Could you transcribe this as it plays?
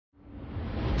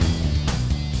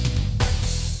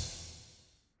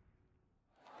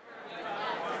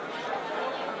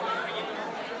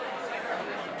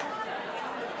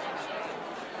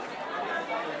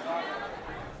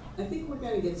I think we're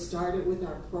going to get started with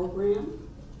our program.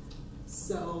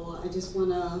 So I just want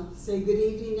to say good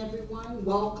evening, everyone.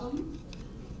 Welcome.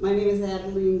 My name is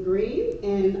Adeline Green,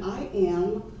 and I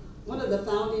am one of the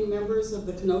founding members of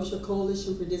the Kenosha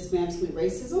Coalition for Dismantling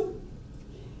Racism.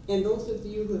 And those of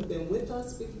you who have been with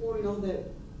us before know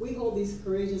that we hold these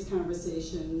courageous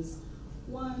conversations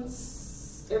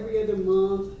once every other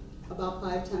month, about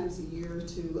 5 times a year,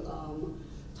 to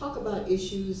talk about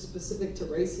issues specific to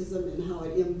racism and how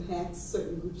it impacts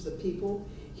certain groups of people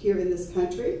here in this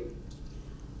country.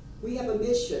 We have a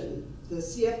mission. The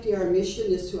CFDR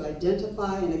mission is to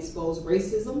identify and expose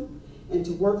racism and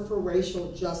to work for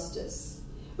racial justice.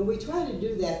 And we try to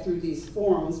do that through these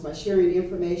forums by sharing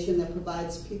information that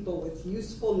provides people with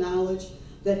useful knowledge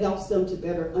that helps them to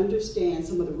better understand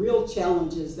some of the real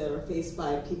challenges that are faced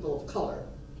by people of color.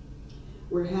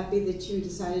 We're happy that you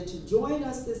decided to join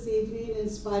us this evening in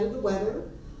spite of the weather.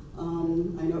 I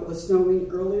know it was snowing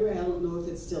earlier. I don't know if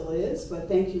it still is, but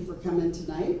thank you for coming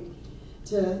tonight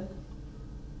to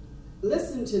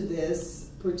listen to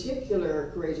this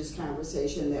particular courageous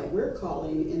conversation that we're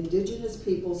calling Indigenous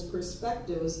Peoples'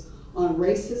 Perspectives on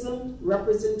Racism,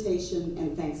 Representation,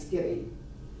 and Thanksgiving.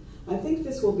 I think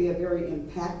this will be a very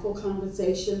impactful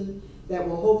conversation that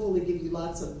will hopefully give you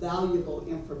lots of valuable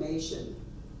information.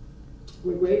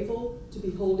 We're grateful to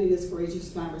be holding this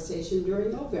courageous conversation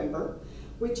during November,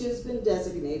 which has been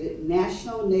designated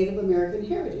National Native American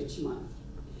Heritage Month.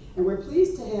 And we're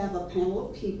pleased to have a panel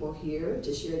of people here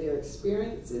to share their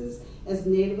experiences as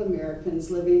Native Americans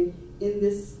living in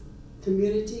this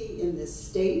community, in this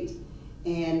state,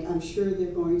 and I'm sure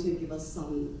they're going to give us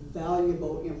some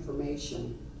valuable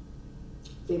information.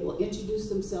 They will introduce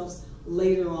themselves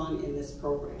later on in this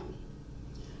program.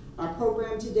 Our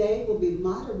program today will be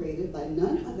moderated by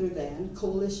none other than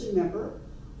Coalition member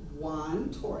Juan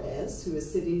Torres, who is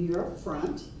sitting here up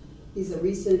front. He's a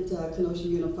recent Kenosha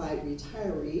Unified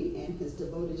retiree and has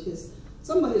devoted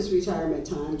some of his retirement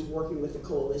time to working with the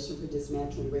Coalition for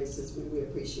Dismantling Racism, and we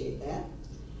appreciate that.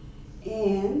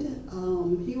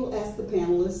 And he will ask the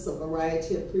panelists a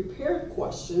variety of prepared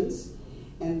questions,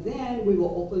 and then we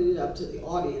will open it up to the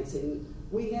audience. And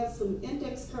we have some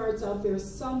index cards out there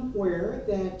somewhere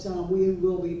that we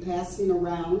will be passing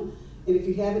around. And if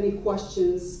you have any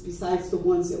questions besides the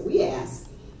ones that we ask,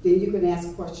 then you can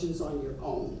ask questions on your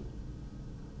own.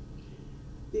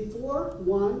 Before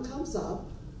Juan comes up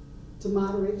to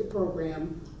moderate the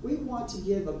program, we want to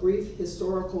give a brief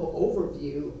historical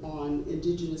overview on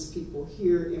Indigenous people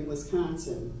here in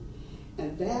Wisconsin.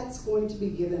 And that's going to be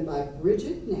given by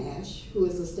Bridget Nash, who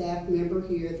is a staff member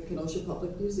here at the Kenosha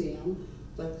Public Museum,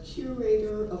 the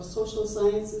curator of social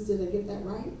sciences. Did I get that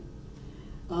right?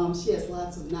 She has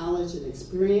lots of knowledge and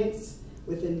experience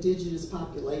with Indigenous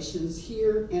populations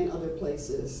here and other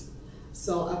places.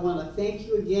 So I want to thank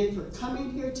you again for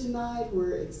coming here tonight.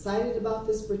 We're excited about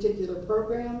this particular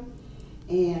program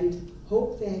and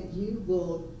hope that you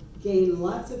will gain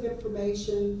lots of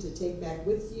information to take back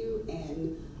with you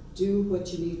and do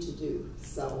what you need to do.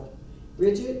 So,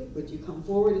 Bridget, would you come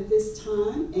forward at this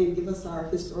time and give us our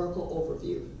historical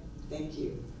overview? Thank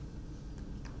you.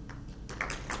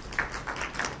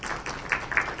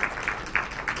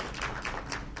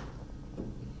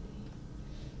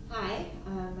 Hi,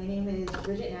 my name is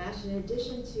Bridget Nash. In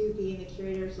addition to being the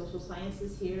curator of social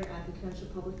sciences here at the Kenosha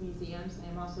Public Museums, I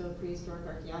am also a prehistoric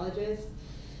archaeologist.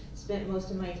 Spent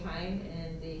most of my time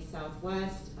in the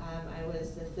Southwest. I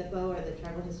was the THIPO, or the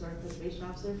Tribal Historic Preservation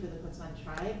Officer, for the Quetzal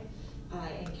tribe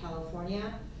in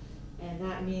California. And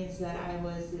that means that I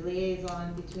was the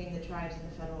liaison between the tribes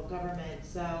and the federal government.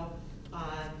 So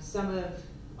some of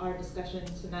our discussion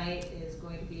tonight is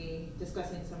going to be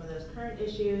discussing some of those current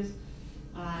issues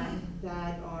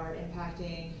that are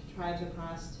impacting tribes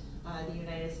across the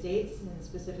United States, and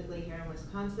specifically here in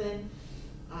Wisconsin.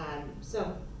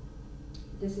 So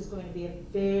this is going to be a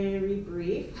very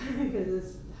brief, because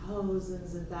it's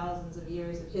thousands and thousands of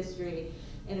years of history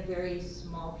in a very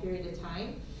small period of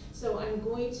time. So I'm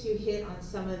going to hit on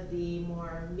some of the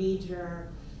more major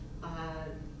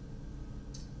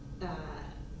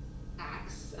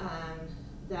acts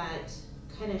that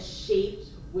kind of shaped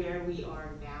where we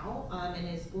are now, and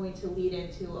is going to lead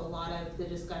into a lot of the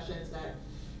discussions that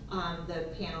the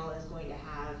panel is going to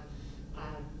have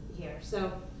here.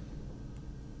 So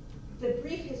the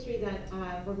brief history that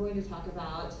we're going to talk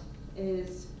about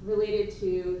is related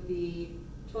to the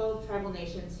 12 tribal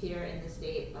nations here in the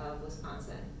state of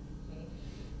Wisconsin. Okay?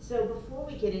 So before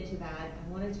we get into that,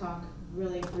 I want to talk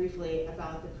really briefly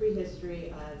about the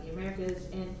prehistory of the Americas,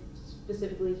 and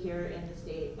specifically here in the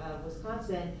state of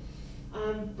Wisconsin.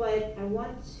 But I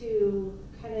want to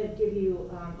kind of give you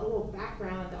a little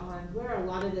background on where a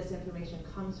lot of this information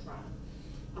comes from.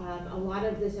 A lot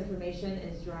of this information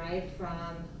is derived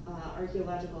from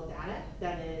archaeological data.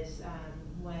 That is,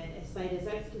 when a site is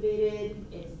excavated,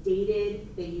 it's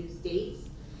dated, they use dates.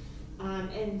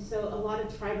 And so a lot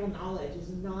of tribal knowledge is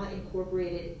not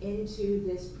incorporated into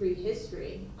this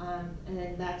prehistory,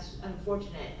 and that's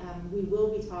unfortunate. We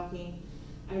will be talking,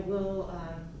 I will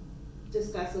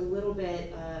discuss a little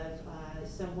bit of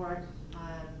some work,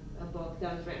 a book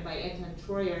that was written by Anton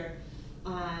Troyer,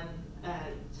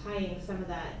 tying some of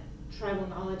that tribal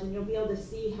knowledge, and you'll be able to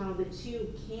see how the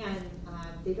two can,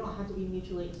 they don't have to be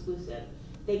mutually exclusive.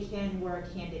 They can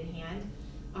work hand in hand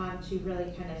to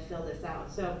really kind of fill this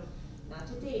out. So, not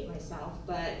to date myself,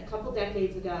 but a couple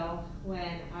decades ago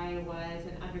when I was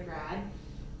an undergrad,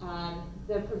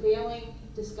 the prevailing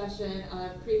discussion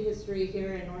of prehistory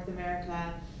here in North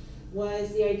America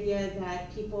was the idea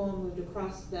that people moved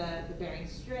across the Bering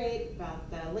Strait,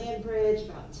 about the land bridge,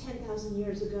 about 10,000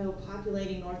 years ago,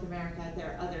 populating North America.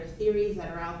 There are other theories that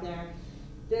are out there.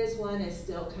 This one is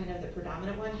still kind of the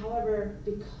predominant one. However,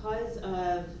 because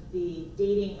of the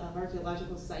dating of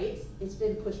archaeological sites, it's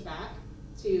been pushed back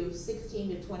to 16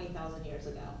 to 20,000 years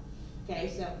ago. Okay,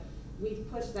 so we've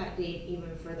pushed that date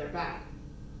even further back,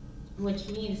 which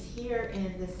means here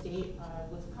in the state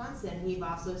of Wisconsin, we've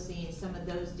also seen some of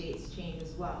those dates change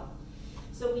as well.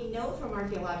 So we know from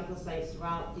archaeological sites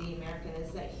throughout the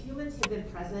Americas that humans have been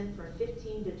present for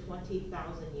 15 to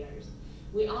 20,000 years.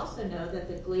 We also know that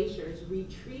the glaciers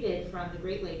retreated from the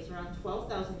Great Lakes around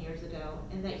 12,000 years ago,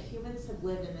 and that humans have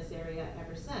lived in this area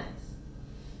ever since.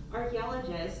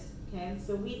 Archaeologists, okay,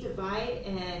 so we divide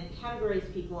and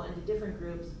categorize people into different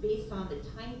groups based on the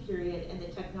time period and the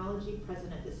technology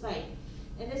present at the site.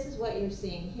 And this is what you're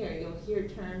seeing here. You'll hear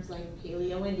terms like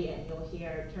Paleo-Indian, you'll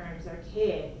hear terms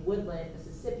archaic, woodland,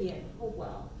 Mississippian,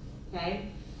 Hopewell,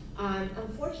 okay?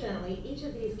 Unfortunately, each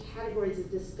of these categories is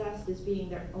discussed as being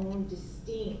their own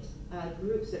distinct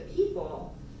groups of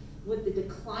people. With the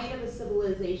decline of a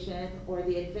civilization or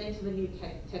the advent of a new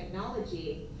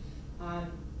technology,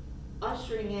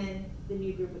 ushering in the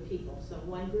new group of people. So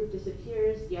one group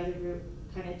disappears, the other group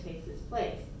kind of takes its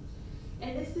place.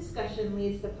 And this discussion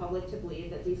leads the public to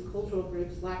believe that these cultural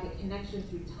groups lack a connection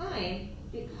through time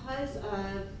because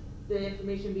of the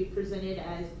information being presented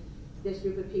as this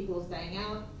group of people is dying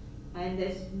out and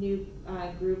this new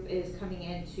group is coming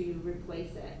in to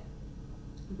replace it.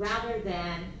 Rather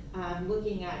than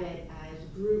looking at it as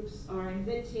groups are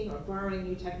inventing or borrowing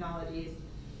new technologies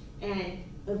and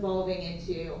evolving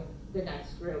into the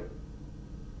next group.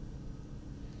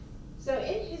 So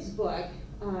in his book,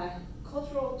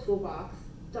 Cultural Toolbox,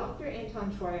 Dr.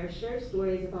 Anton Troyer shares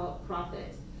stories about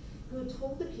prophets who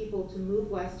told the people to move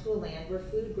west to a land where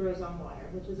food grows on water,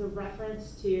 which is a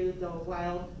reference to the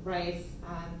wild rice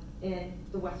in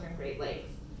the western Great Lakes.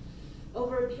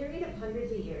 Over a period of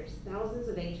hundreds of years, thousands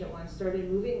of ancient ones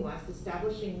started moving west,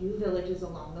 establishing new villages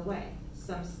along the way.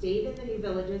 Some stayed in the new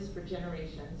villages for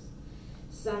generations.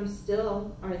 Some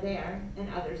still are there,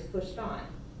 and others pushed on.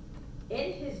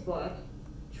 In his book,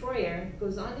 Troyer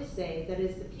goes on to say that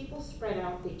as the people spread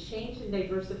out, they changed and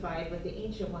diversified, with the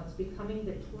ancient ones becoming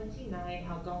the 29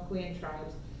 Algonquian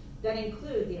tribes that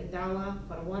include the Odawa,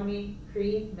 Potawatomi,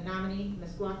 Cree, Menominee,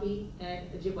 Meskwaki, and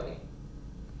Ojibwe.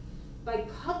 By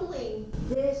coupling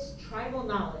this tribal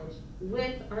knowledge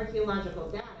with archaeological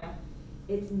data,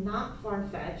 it's not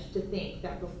far-fetched to think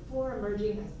that before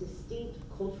emerging as distinct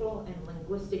cultural and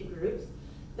linguistic groups,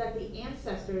 that the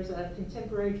ancestors of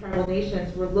contemporary tribal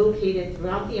nations were located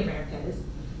throughout the Americas,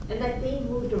 and that they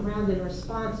moved around in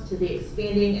response to the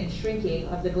expanding and shrinking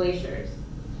of the glaciers.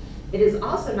 It is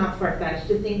also not far-fetched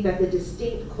to think that the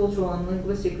distinct cultural and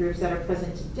linguistic groups that are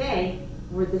present today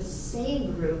were the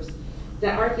same groups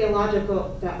that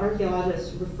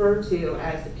archaeologists refer to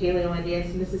as the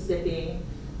Paleo-Indians, Mississippi,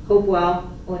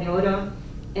 Hopewell, Oneoto,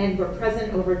 and were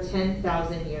present over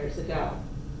 10,000 years ago.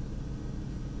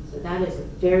 So that is a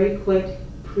very quick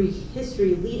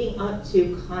prehistory leading up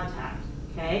to contact,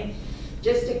 okay?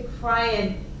 Just to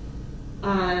try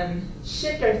and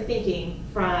shift our thinking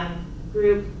from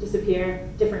group disappear,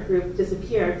 different group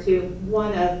disappear, to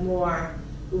one of more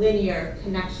linear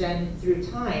connection through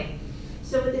time.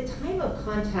 So at the time of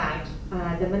contact,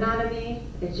 the Menominee,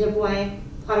 Ojibwe,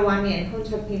 Potawatomi, and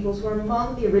Hunchak peoples were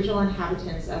among the original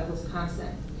inhabitants of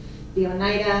Wisconsin. The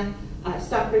Oneida,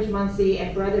 Stockbridge, Muncie,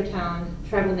 and Brothertown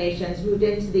tribal nations moved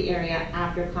into the area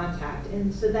after contact.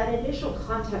 And so that initial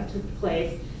contact took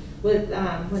place with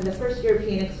when the first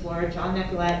European explorer, John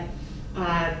Nicolet,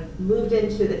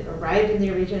 arrived in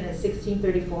the region in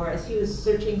 1634 as he was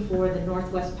searching for the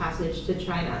Northwest Passage to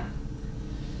China.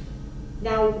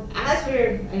 Now, as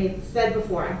I said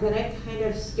before, I'm going to kind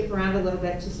of skip around a little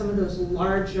bit to some of those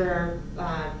larger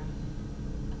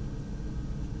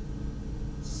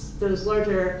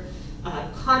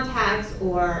contacts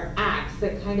or acts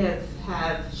that kind of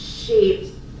have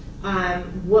shaped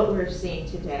what we're seeing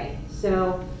today.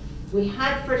 So we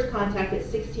had first contact at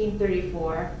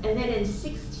 1634, and then in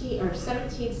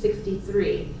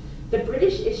 1763, the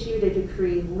British issued a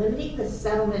decree limiting the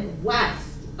settlement west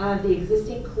of the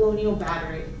existing colonial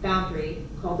boundary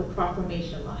called the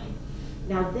Proclamation Line.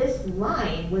 Now, this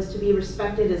line was to be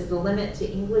respected as the limit to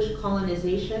English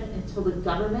colonization until the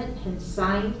government had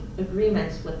signed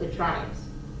agreements with the tribes.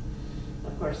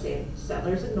 Of course, the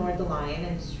settlers ignored the line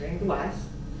and streamed west.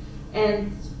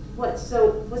 And what's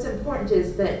important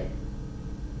is that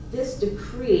this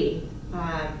decree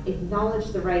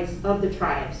acknowledged the rights of the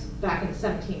tribes back in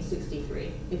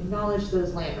 1763, acknowledged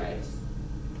those land rights.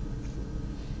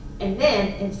 And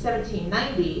then in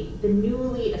 1790, the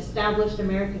newly established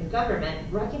American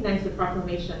government recognized the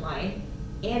Proclamation Line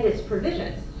and its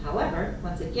provisions. However,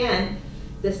 once again,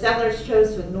 the settlers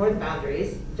chose to ignore the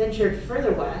boundaries, ventured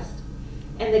further west,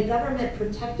 and the government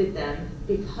protected them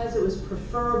because it was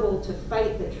preferable to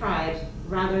fight the tribes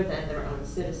rather than their own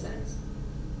citizens.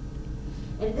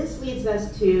 And this leads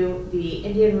us to the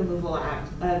Indian Removal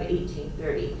Act of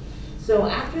 1830. So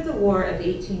after the War of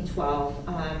 1812,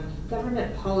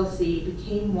 government policy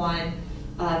became one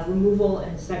of removal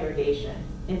and segregation.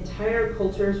 Entire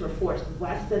cultures were forced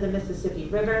west of the Mississippi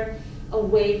River,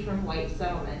 away from white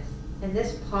settlements. And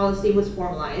this policy was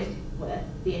formalized with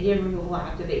the Indian Removal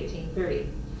Act of 1830.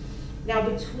 Now,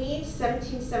 between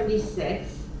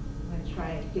 1776, I'm going to try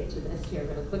and get to this here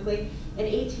really quickly,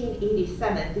 and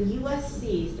 1887, the U.S.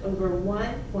 seized over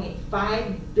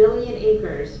 1.5 billion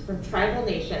acres from tribal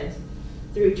nations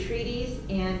through treaties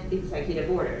and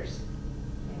executive orders.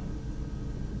 Okay.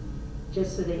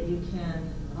 Just so that you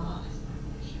can, oh, it's not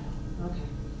going to show. Okay,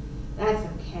 that's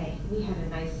okay. We had a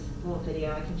nice little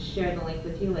video. I can share the link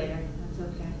with you later.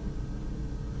 That's okay.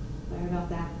 Sorry about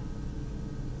that.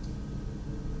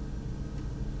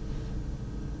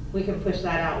 We can push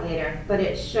that out later, but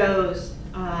it shows,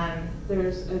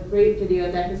 there's a great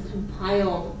video that has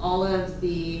compiled all of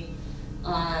the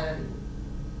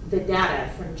data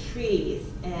from treaties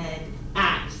and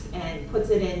acts and puts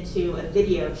it into a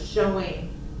video showing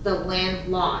the land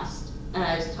lost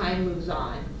as time moves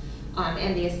on,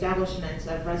 and the establishments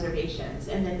of reservations,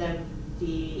 and then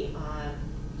the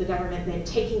government then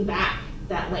taking back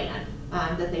that land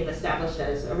that they've established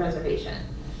as a reservation.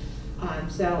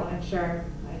 So I'm sure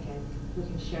we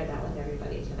can share that with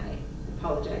everybody tonight. I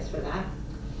apologize for that.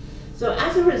 So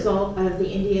as a result of the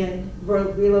Indian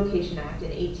Relocation Act in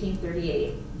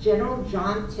 1838, General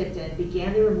John Tipton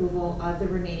began the removal of the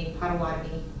remaining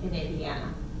Potawatomi in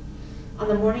Indiana. On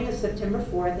the morning of September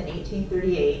 4th in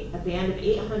 1838, a band of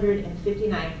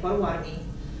 859 Potawatomi,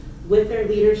 with their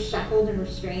leaders shackled and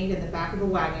restrained in the back of a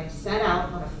wagon, set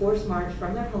out on a forced march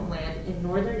from their homeland in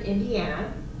northern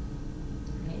Indiana,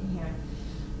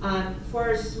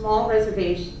 for a small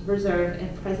reserve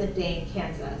in present-day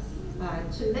Kansas.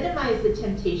 To minimize the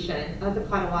temptation of the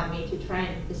Potawatomi to try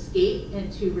and escape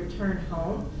and to return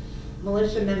home,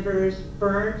 militia members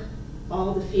burned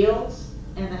all the fields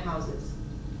and the houses.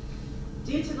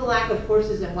 Due to the lack of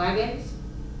horses and wagons,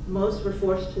 most were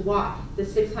forced to walk the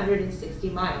 660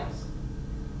 miles.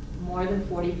 More than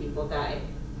 40 people died.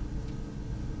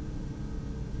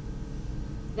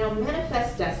 Now,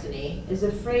 manifest destiny is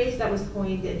a phrase that was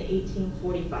coined in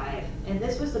 1845, and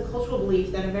this was the cultural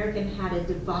belief that Americans had a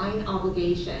divine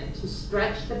obligation to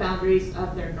stretch the boundaries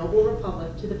of their noble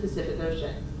republic to the Pacific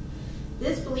Ocean.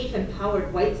 This belief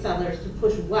empowered white settlers to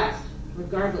push west,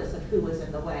 regardless of who was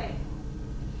in the way.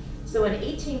 So in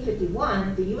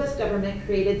 1851, the U.S. government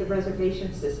created the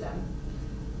reservation system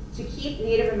to keep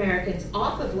Native Americans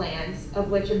off of lands of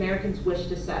which Americans wished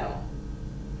to settle.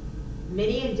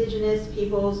 Many indigenous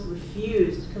peoples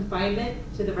refused confinement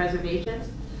to the reservations,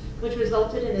 which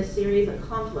resulted in a series of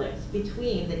conflicts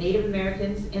between the Native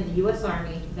Americans and the U.S.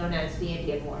 Army, known as the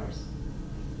Indian Wars.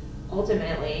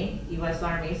 Ultimately, the U.S.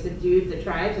 Army subdued the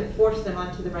tribes and forced them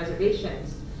onto the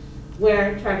reservations,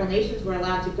 where tribal nations were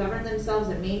allowed to govern themselves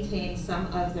and maintain some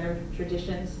of their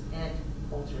traditions and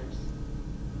cultures.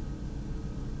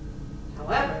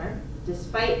 However,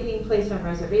 despite being placed on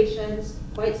reservations,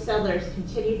 white settlers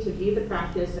continued to view the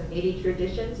practice of Native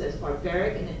traditions as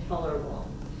barbaric and intolerable.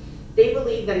 They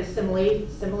believed that assimilation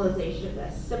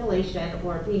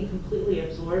or being completely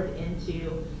absorbed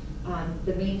into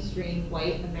the mainstream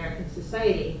white American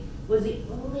society was the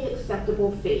only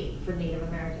acceptable fate for Native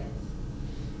Americans.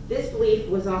 This belief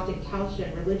was often couched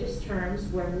in religious terms,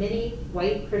 where many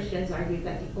white Christians argued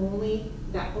that only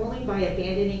by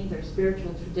abandoning their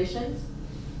spiritual traditions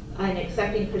and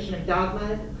accepting Christian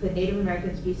dogma could Native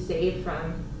Americans be saved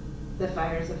from the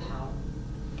fires of hell.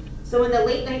 So in the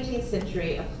late 19th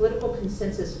century, a political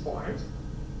consensus formed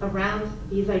around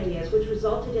these ideas, which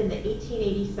resulted in the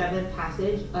 1887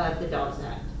 passage of the Dawes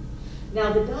Act.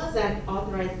 Now, the Dawes Act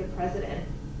authorized the president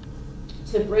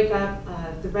to break up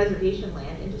the reservation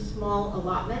land into small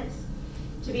allotments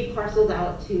to be parceled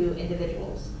out to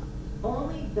individuals.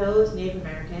 Only those Native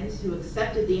Americans who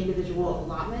accepted the individual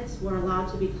allotments were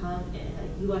allowed to become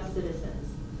U.S. citizens.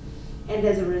 And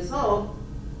as a result,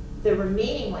 the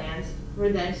remaining lands were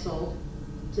then sold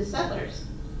to settlers.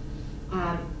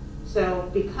 So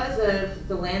because of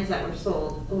the lands that were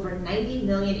sold, over 90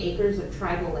 million acres of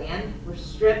tribal land were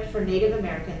stripped from Native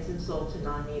Americans and sold to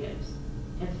non-natives.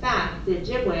 In fact, the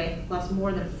Ojibwe lost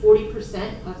more than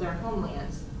 40% of their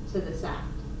homelands to this act.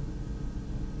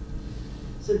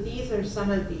 So these are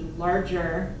some of the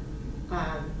larger,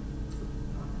 I'm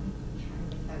trying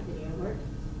to make that video work,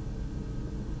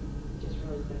 just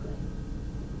really quickly.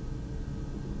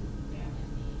 Bear with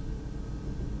me.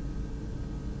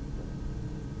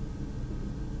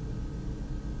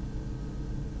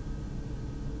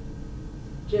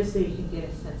 Just so you can get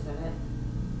a sense of it.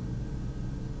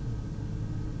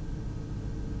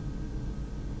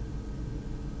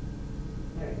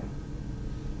 There we go.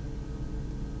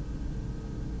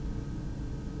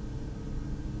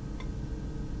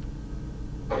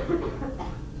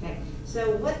 Okay,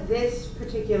 so what this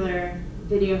particular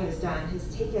video has done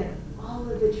has taken all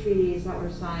of the treaties that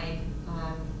were signed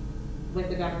with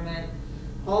the government,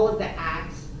 all of the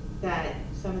acts that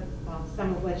some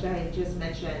of which I just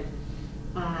mentioned,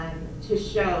 to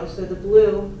show. So the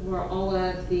blue were all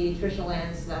of the traditional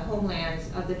lands, the homelands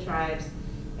of the tribes,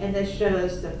 and this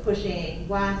shows the pushing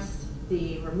west,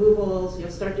 the removals. You'll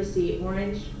start to see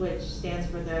orange, which stands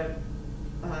for the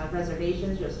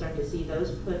reservations. You'll start to see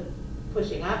those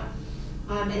pushing up.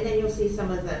 And then you'll see some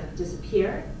of them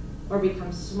disappear or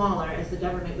become smaller as the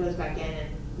government goes back in and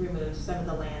removes some of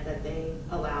the land that they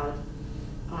allowed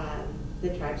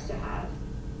the tribes to have.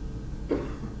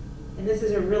 And this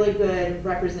is a really good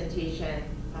representation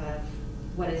of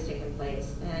what has taken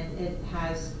place. And it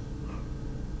has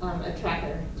a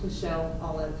tracker to show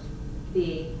all of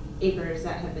the acres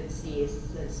that have been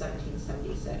seized since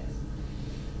 1776.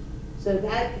 So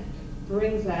that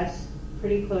brings us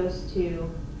pretty close to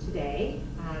today,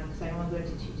 because I don't want to go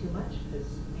into too much, because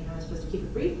I know I'm supposed to keep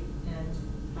it brief and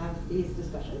have these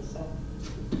discussions. So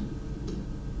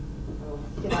I'll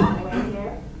get out of the way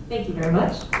here. Thank you very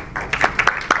much.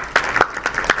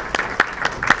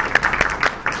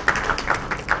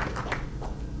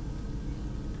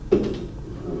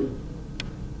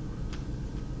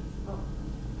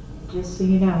 Just so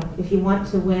you know, if you want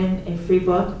to win a free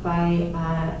book by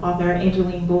author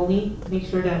Angeline Boley, make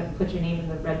sure to put your name in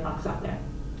the red box out there.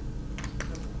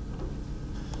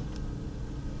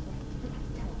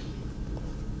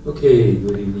 Okay,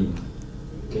 good evening.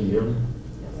 Can you hear me?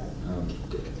 Okay,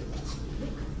 good.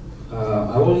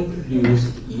 I will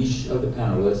introduce each of the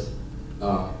panelists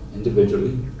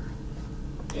individually,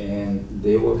 and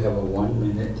they will have a 1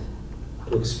 minute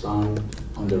to expound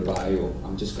on their bio.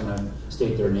 I'm just gonna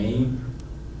state their name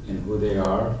and who they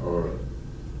are,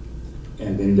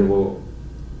 and then they will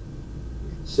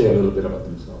say a little bit about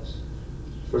themselves.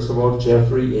 First of all,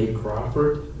 Jeffrey A.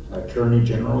 Crawford, Attorney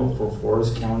General for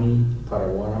Forest County,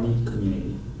 Potawatomi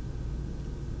Community.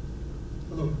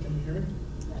 Hello, can you hear me?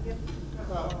 Yep.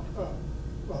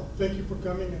 Well, thank you for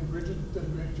coming, and Bridget did a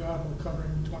great job of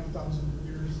covering 20,000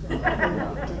 years in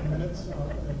 10 minutes.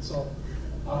 And so,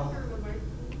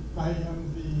 I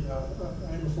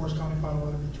am a Forest County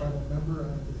Potawatomi tribal member.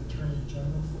 I'm the Attorney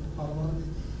General for Potawatomi.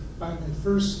 I'm a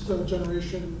first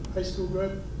generation high school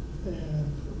grad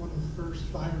and one of the first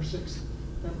 5 or 6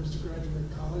 members to graduate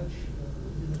college,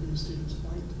 UW Stevens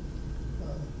Point.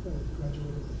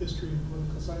 Graduated with a history and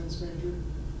political science major.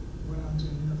 Went on to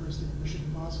the University of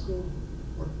Michigan Law School,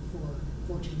 worked for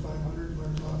Fortune 500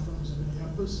 large law firms in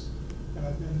Minneapolis, and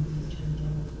I've been the Attorney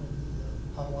General for the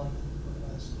Potawatomi for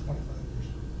the last 25 years.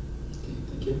 Okay,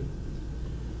 thank you.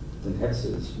 The next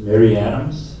is Mary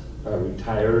Adams, a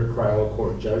retired trial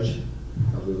court judge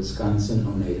of the Wisconsin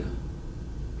Oneida.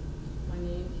 My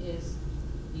name is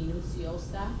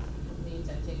Inusiosta. It means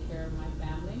I take care of my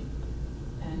family.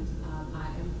 And I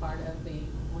am part of the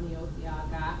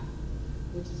Oneotiaga,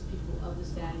 which is people of the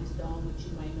Standing Stone, which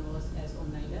you might know us as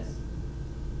Oneidas.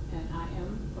 And I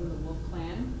am from the Wolf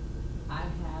Clan. I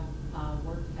have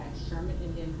worked at Sherman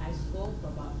Indian High School for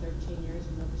about 13 years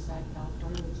in Riverside,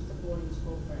 California, which is a boarding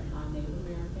school for Native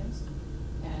Americans.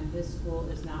 And this school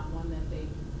is not one that they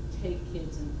take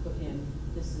kids and put in.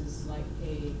 This is like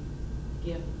a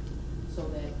gift so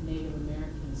that Native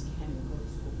Americans can go to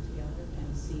school together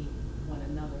and see one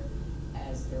another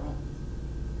as their own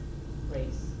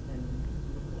race and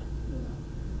look like, you know.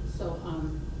 So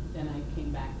then I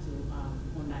came back to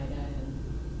Oneida and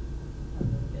I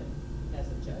lived in as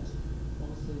a judge,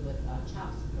 mostly with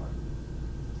child support.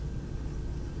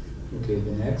 Okay,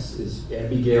 the next is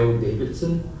Abigail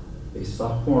Davidson, a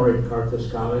sophomore at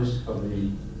Carthage College of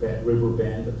the River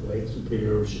Band of Lake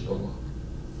Superior, Chippewa.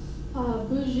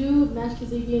 Bonjour,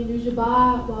 Mashkazibi and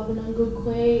Nujaba, Wabanangu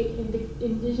Kwe,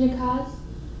 Indigenous.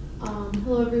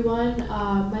 Hello everyone,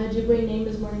 my Ojibwe name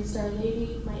is Morningstar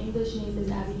Lady, my English name is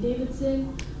Abby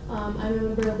Davidson. I'm a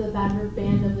member of the Bad River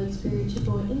Band of Lake Superior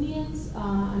Chippewa Indians.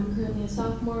 I'm currently a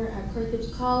sophomore at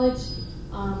Carthage College.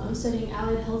 I'm studying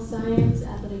allied health science,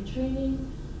 athletic training,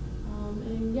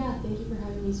 and yeah, thank you for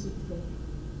having me speak today.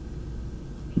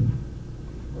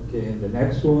 Okay, and the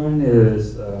next one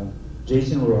is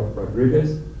Jason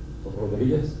Rodriguez,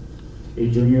 a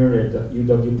junior at the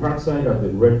UW Parkside of the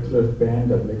Red Cliff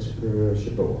Band of Lake Superior,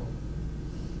 Chippewa.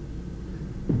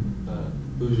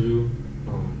 Bonjour,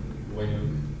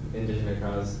 Wayne,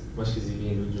 Indigenous,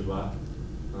 Mushkazibi and Ujaba.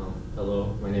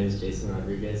 Hello, my name is Jason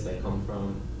Rodriguez. I come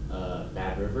from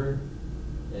Bad River,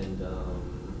 and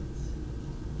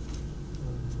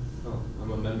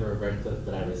I'm a member of Red Cliff,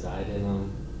 but I reside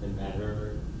in Bad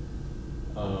River.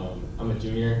 I'm a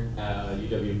junior at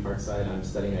UW Parkside. I'm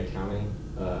studying accounting.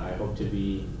 I hope to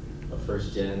be a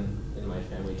first gen in my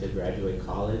family to graduate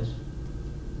college.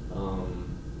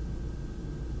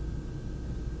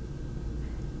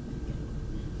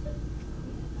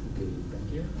 Okay,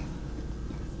 thank you.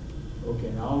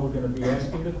 Okay, now we're going to be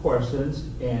asking the questions,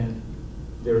 and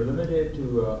they're limited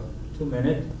to 2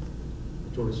 minutes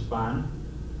to respond.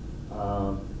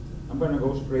 I'm going to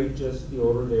go straight just the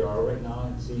order they are right now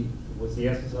and see what's the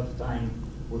essence of time.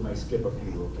 We might skip a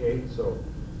few, okay? So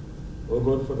we'll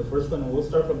go for the first one, and we'll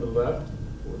start from the left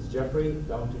with Jeffrey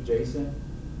down to Jason,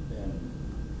 and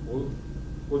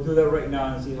we'll do that right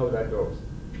now and see how that goes.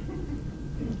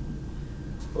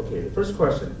 Okay, the first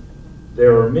question.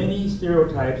 There are many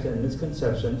stereotypes and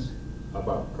misconceptions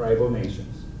about tribal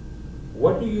nations.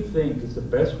 What do you think is the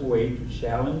best way to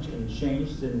challenge and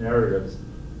change the narratives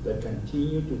that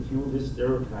continue to fuel these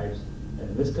stereotypes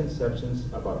and misconceptions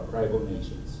about tribal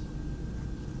nations?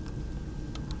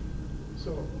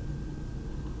 So,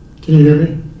 can you hear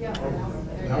me? Yeah.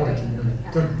 Now I can hear me.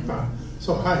 Good.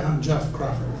 So hi, I'm Jeff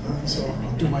Crawford. So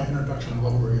I'll do my introduction all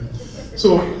over again.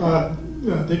 So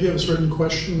they gave us written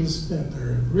questions, and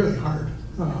they're really hard,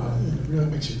 and it really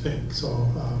makes you think. So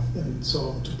and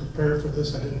so to prepare for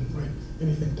this, I didn't write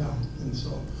anything down. And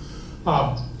so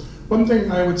one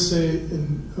thing I would say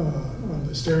on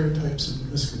the stereotypes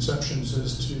and misconceptions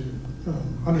is to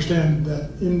understand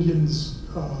that Indians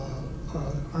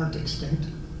aren't extinct.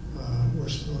 We're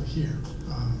still here.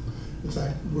 In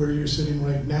fact, where you're sitting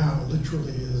right now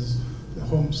literally is the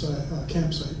home site,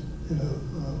 campsite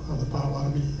of the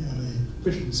Potawatomi and a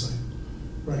fishing site.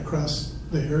 Right across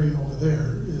the area over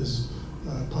there is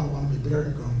Potawatomi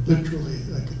burial ground. Literally,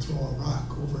 I could throw a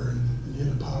rock over and hit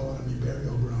a Potawatomi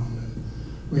burial ground. And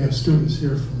we have students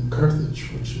here from Carthage,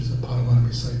 which is a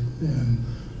Potawatomi site, and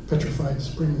Petrified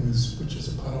Springs, which is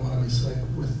a Potawatomi site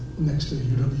next to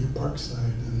UW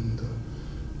Parkside. And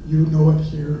you know it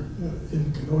here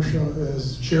in Kenosha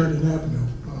as Sheridan Avenue.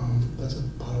 That's a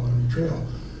Potawatomi trail.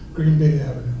 Green Bay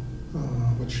Avenue,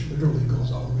 which literally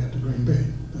goes all the way up to Green Bay,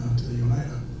 to the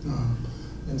Oneida.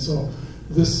 And so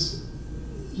this,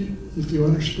 if you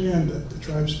understand that the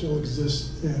tribe still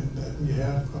exists and that we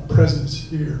have a presence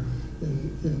here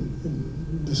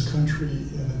in this country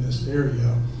and in this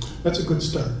area, that's a good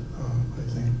start, I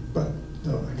think. But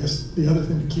I guess the other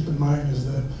thing to keep in mind is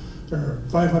that there are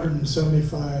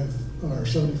 575 or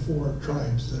 74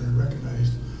 tribes that are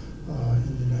recognized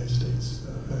in the United States.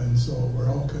 And so we're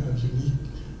all kind of unique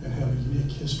and have a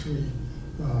unique history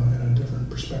and a different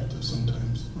perspective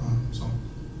sometimes.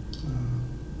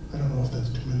 I don't know if that's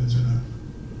 2 minutes or not.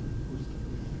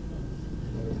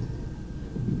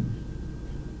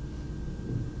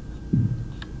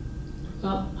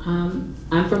 Well,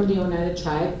 I'm from the Oneida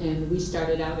tribe, and we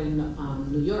started out in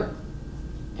New York,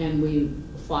 and we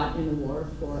fought in the war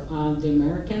for the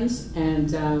Americans,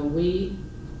 and I believe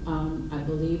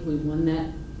we won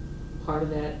that part of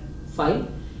that fight,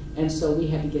 and so we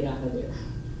had to get out of there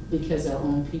because our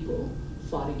own people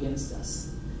fought against us,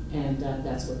 and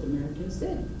that's what the Americans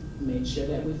did. made sure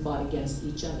that we fought against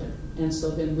each other. And so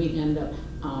then we end up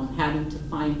having to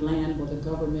find land where the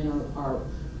government or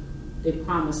they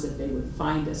promised that they would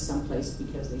find us someplace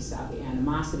because they saw the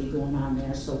animosity going on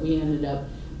there. So we ended up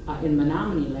in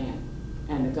Menominee land.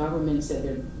 And the government said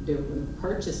they were going to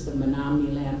purchase the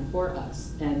Menominee land for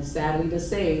us. And sadly to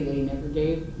say, they never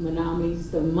gave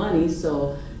Menominees the money,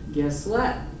 so guess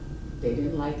what? They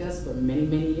didn't like us for many,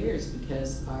 many years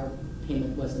because our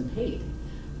payment wasn't paid.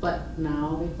 But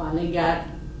now we finally we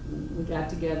got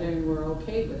together and we're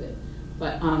okay with it.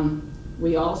 But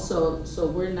we also, so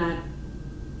we're not,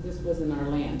 this wasn't our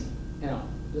land at all.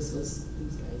 This was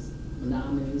these guys,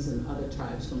 Menominees and other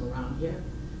tribes from around here.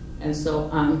 And so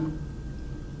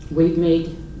we've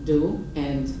made do,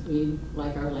 and we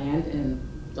like our land and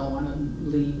don't want to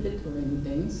leave it or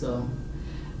anything. So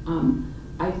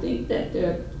I think that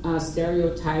the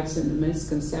stereotypes and the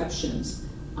misconceptions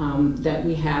that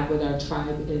we have with our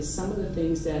tribe is some of the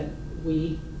things that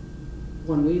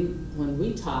when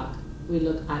we talk, we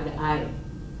look eye to eye.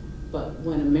 But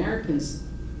when Americans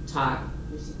talk,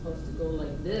 we're supposed to go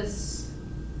like this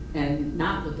and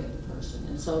not look at the person.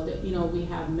 And so that, you know, we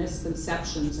have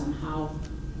misconceptions on how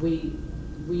we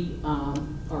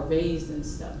are raised and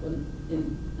stuff.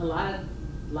 And a lot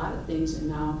of things are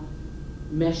now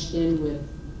meshed in with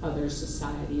other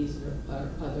societies or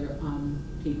other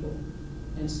people.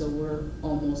 And so we're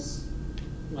almost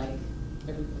like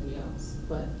everybody else.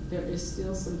 But there is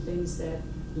still some things that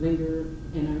linger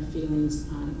in our feelings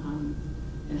on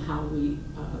and how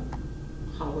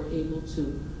we're able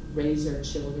to raise our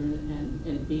children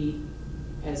and be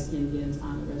as Indians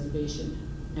on the reservation.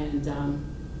 And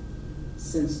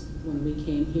since when we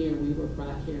came here, we were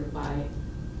brought here by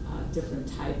different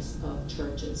types of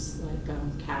churches, like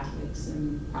Catholics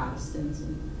and Protestants,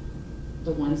 and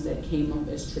the ones that came up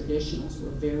as traditionals were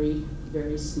very,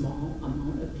 very small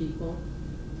amount of people.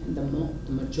 And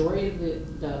the majority of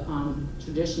the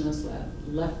traditionalists that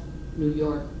left New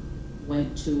York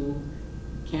went to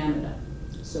Canada.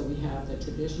 So we have the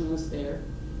traditionalists there,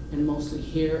 and mostly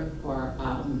here are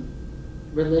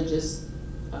religious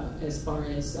as far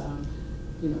as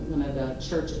one of the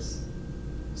churches.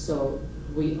 So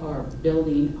we are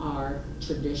building our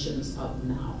traditions up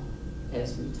now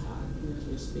as we talk, as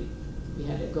we speak. We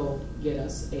had to go get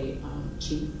us a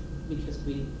chief because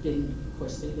we didn't, of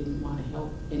course, they didn't want to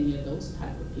help any of those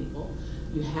type of people.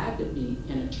 You had to be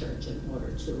in a church in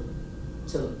order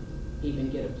to even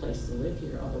get a place to live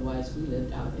here. Otherwise, we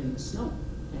lived out in the snow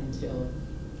until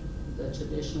the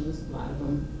traditionalists, a lot of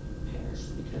them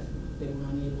perished because they were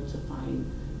unable to find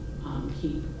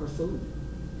heat or food.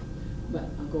 But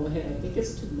I'll go ahead. I think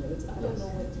it's 2 minutes. I don't know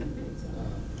what 2 minutes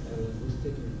are. Who's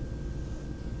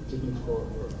taking for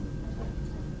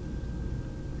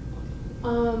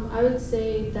I would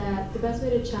say that the best way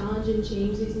to challenge and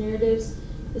change these narratives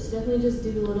is to definitely just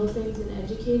do the little things in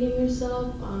educating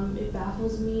yourself. It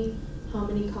baffles me how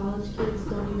many college kids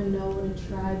don't even know what a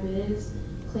tribe is,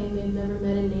 claim they've never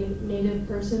met a native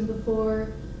person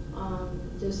before,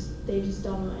 they just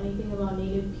don't know anything about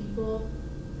native people.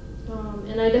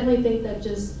 And I definitely think that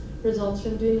just results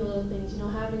from doing the little things,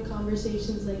 having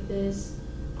conversations like this,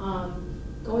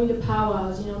 going to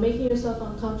powwows, making yourself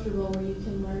uncomfortable where you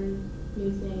can learn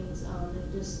new things,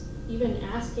 and just even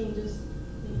asking,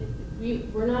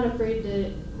 we're not afraid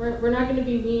to, we're not going to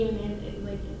be mean and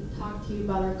talk to you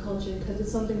about our culture because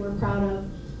it's something we're proud of.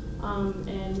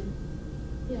 And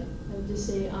yeah, I would just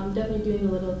say definitely doing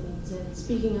the little things and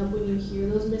speaking up when you hear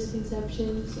those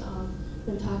misconceptions,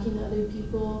 when talking to other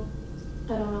people.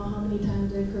 I don't know how many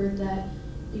times I've heard that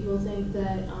people think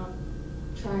that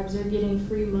tribes are getting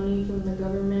free money from the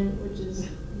government, which is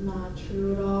not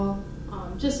true at all.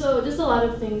 Just a lot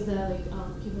of things that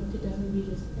people could definitely be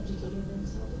just educating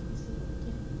themselves on.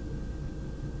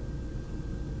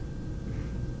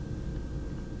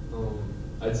 So,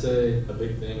 yeah. I'd say a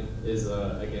big thing is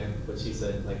again what she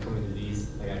said, coming to these.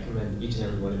 I commend each and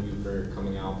every one of you for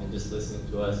coming out and just listening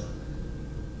to us.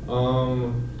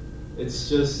 It's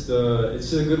just a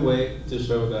good way to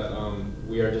show that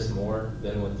we are just more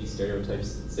than what these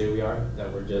stereotypes say we are.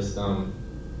 That we're just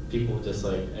people just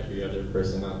like every other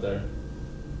person out there.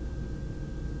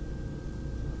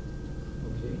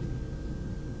 Okay.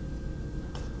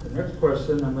 The next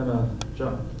question, I'm gonna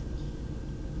jump.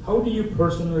 How do you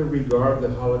personally regard the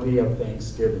holiday of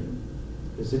Thanksgiving?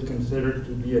 Is it considered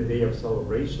to be a day of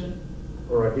celebration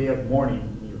or a day of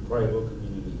mourning in your tribal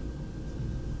community?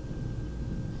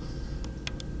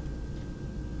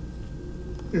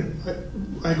 Yeah,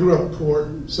 I grew up poor,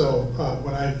 so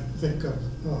when I think of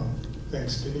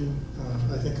Thanksgiving,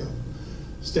 I think of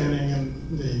standing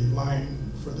in the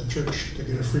line for the church to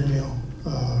get a free meal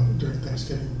during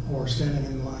Thanksgiving, or standing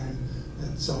in line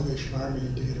at Salvation Army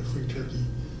to get a free turkey.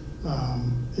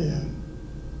 And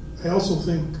I also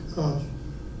think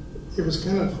it was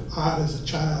kind of odd as a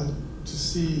child to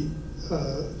see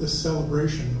this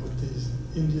celebration with these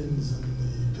Indians and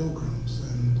the Pilgrims,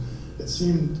 and it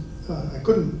seemed, I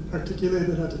couldn't articulate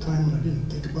it at the time, and I didn't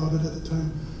think about it at the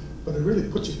time, but it really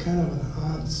puts you kind of in an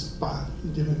odd spot,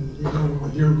 given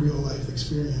what your real life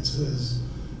experience is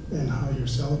and how you're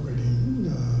celebrating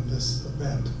this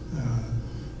event.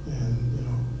 And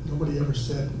nobody ever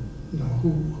said,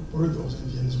 who were those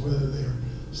Indians, whether they're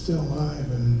still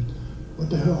alive, and what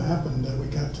the hell happened that we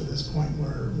got to this point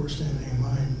where we're standing in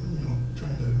line,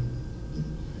 trying to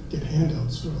get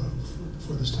handouts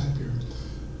for this time period.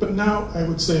 But now I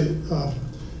would say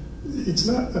it's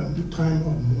not a time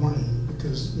of mourning,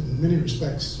 because in many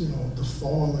respects, the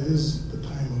fall is the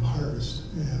time of harvest,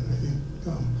 and I think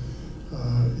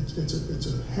it's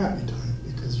a happy time,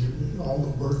 because all the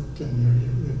work, and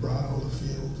you brought all the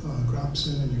field crops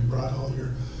in, and you brought all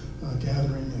your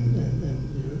gathering,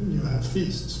 and you have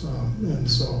feasts, and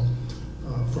so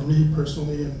for me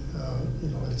personally,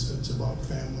 it's about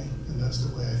family, and that's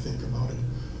the way I think about it.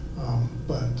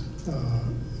 But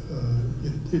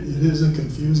it is a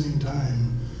confusing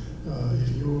time if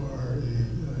you are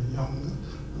a young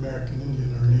American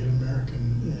Indian or Native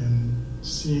American, and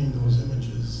seeing those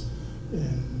images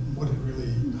and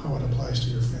how it applies to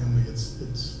your family.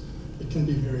 It can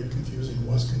be very confusing.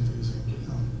 Was confusing.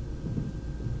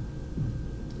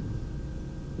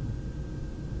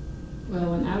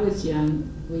 Well, when I was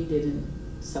young, we didn't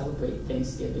celebrate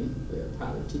Thanksgiving. We were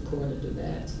probably too poor to do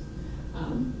that.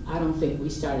 I don't think we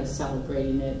started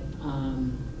celebrating it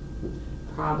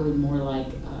probably more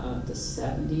like the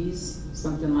 70s,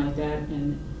 something like that.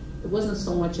 And it wasn't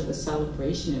so much of a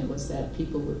celebration, it was that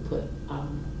people would put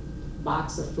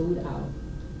box of food out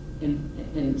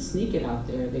and sneak it out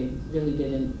there. They really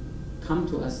didn't come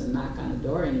to us and knock on the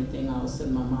door or anything. All of a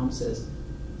sudden my mom says,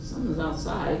 something's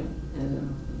outside,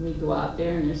 and we go out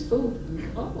there and there's food.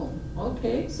 And, oh,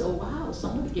 okay, so wow,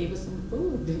 somebody gave us some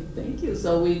food, thank you.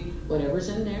 So whatever's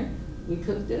in there, we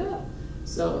cooked it up.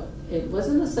 So it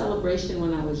wasn't a celebration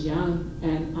when I was young,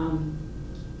 and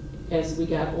as we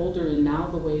got older, and now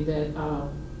the way that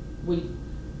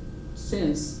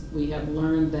since we have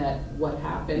learned that what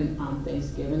happened on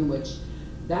Thanksgiving, which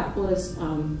that was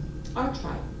our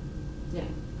tribe, yeah,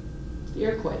 the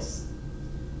Iroquois,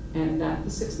 and the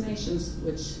Six Nations,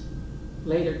 which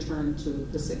later turned to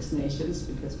the Six Nations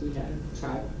because we had a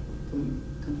tribe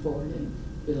come forward and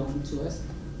belong to us.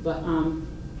 But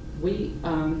we,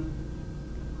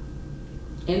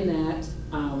 in that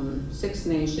Six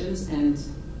Nations and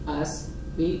us,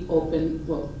 we opened,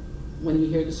 well, when you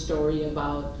hear the story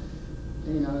about,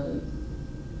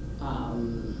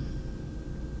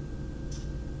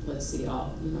 let's see,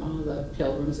 all the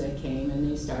pilgrims that came,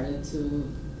 and they started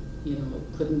to,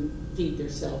 couldn't feed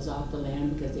themselves off the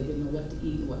land because they didn't know what to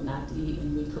eat and what not to eat,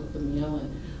 and we cooked the meal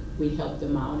and we helped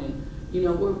them out. And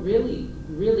we're really,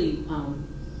 really, how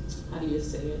do you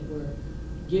say it? We're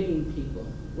giving people,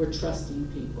 we're trusting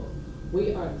people.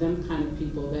 We are them kind of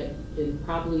people that, and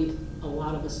probably a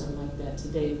lot of us are like that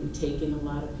today. We take in a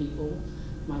lot of people.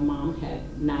 My mom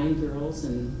had 9 girls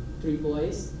and 3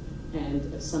 boys,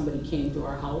 and if somebody came to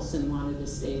our house and wanted to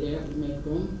stay there, we'd make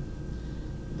room.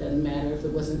 Doesn't matter if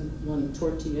it wasn't one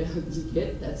tortilla you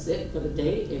get, that's it for the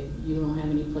day. If you don't have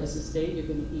any place to stay, you're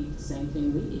going to eat the same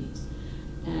thing we eat.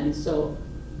 And so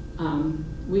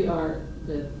we are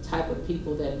the type of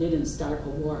people that didn't start a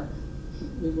war.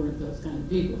 We weren't those kind of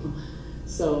people.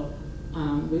 So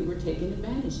we were taken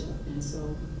advantage of. And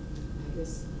so I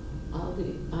guess all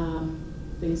the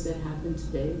things that happen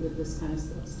today with this kind of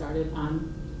stuff started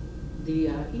on the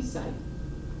east side,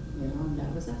 and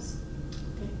that was us.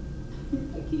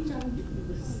 I keep trying to get through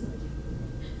this.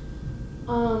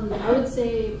 I would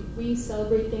say we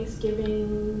celebrate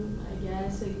Thanksgiving, I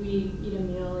guess, like we eat a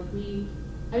meal,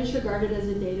 I just regard it as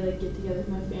a day to get together with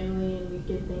my family, and we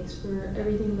give thanks for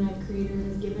everything that Creator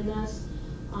has given us.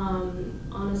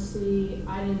 Honestly,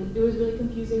 it was really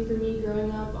confusing for me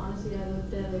growing up. Honestly, I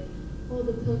looked at the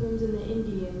Pilgrims and the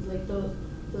Indians,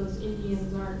 those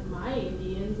Indians aren't my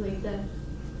Indians, that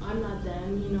I'm not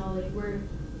them,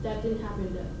 that didn't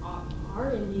happen to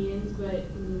our Indians, but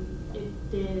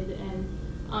it did. And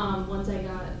once I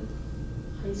got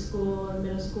high school or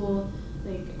middle school,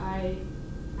 I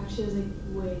actually was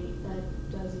wait, that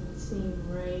doesn't seem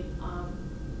right.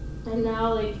 And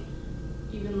now,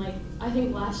 even I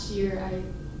think last year I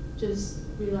just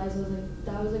realized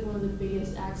that was one of the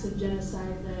biggest acts of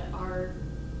genocide that our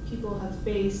people have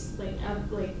faced. And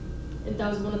that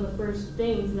was one of the first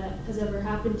things that has ever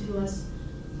happened to us.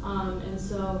 And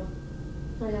so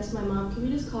I asked my mom, can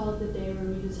we just call it the day where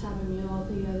we just have a meal all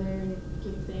together and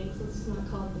give thanks? Let's just not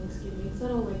call it Thanksgiving, because I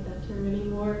don't like that term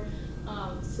anymore.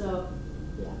 So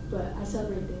yeah, but I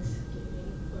celebrate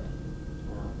Thanksgiving, but I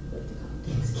don't like to call it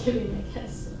Thanksgiving, I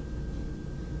guess.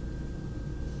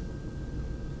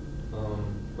 So.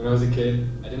 When I was a kid,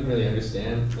 I didn't really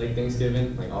understand like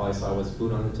Thanksgiving. Like all I saw was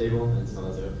food on the table, and so I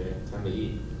was like, okay, time to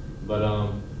eat.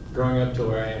 But growing up to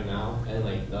where I am now, and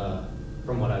like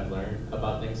from what I've learned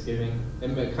about Thanksgiving,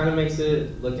 it kind of makes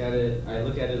it I look at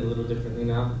it a little differently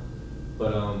now.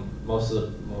 But most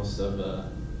of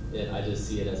it, I just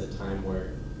see it as a time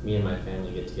where me and my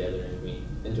family get together and we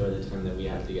enjoy the time that we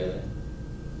have together.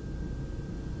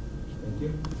 Thank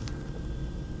you.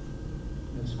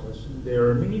 Next question.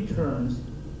 There are many terms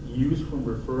used when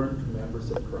referring to members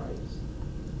of tribes.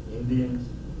 Indians,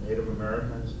 Native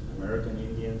Americans, American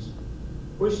Indians.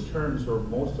 Which terms are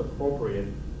most appropriate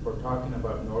for talking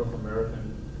about North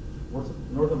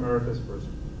America's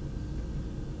person?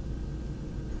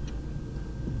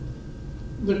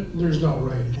 There's no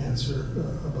right answer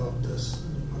about this.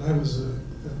 When I was a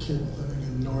kid living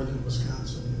in northern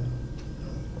Wisconsin,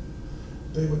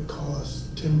 they would call us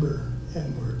timber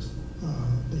N-words,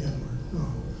 the N-word.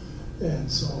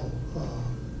 And so,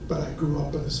 but I grew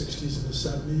up in the 60s and the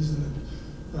 70s, and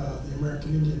the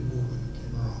American Indian movement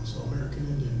came around. So American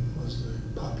Indian was the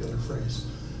popular phrase.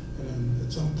 And then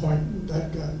at some point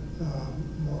that got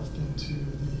morphed into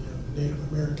the Native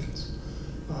Americans.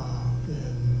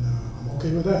 And I'm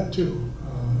okay with that too.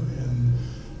 And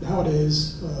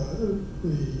nowadays,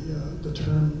 the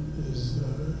term is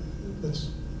that's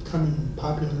becoming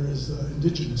popular is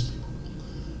Indigenous people.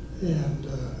 And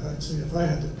I'd say if I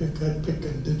had to pick, I'd pick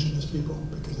Indigenous people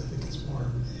because I think it's more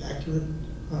accurate,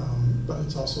 but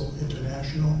it's also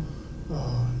international.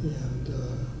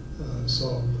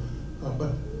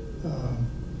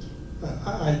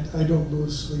 I don't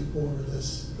lose sleep over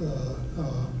this.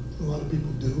 A lot of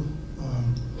people do.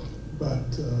 I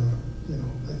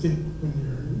think when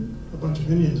you're a bunch of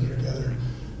Indians are together,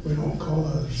 we don't call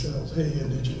ourselves, hey,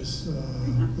 Indigenous,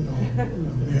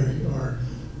 Mary, or,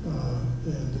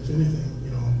 and if anything,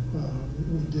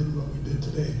 we did what we did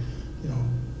today.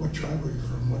 What tribe are you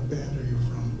from? What band are you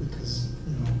from? Because,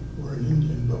 we're an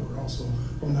Indian, but we're also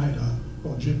Oneida,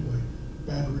 Ojibwe,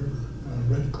 Bad River,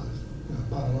 Red Cliff,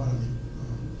 Potawatomi.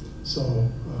 I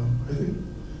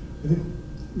think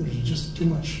there's just too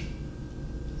much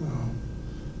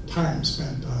time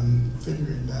spent on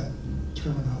figuring that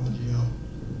terminology out.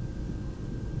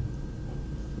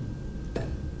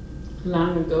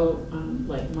 Long ago,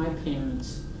 like my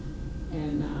parents,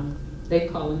 and they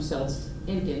call themselves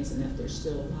Indians, and if they're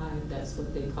still alive, that's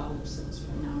what they call themselves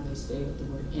right now. They stay with the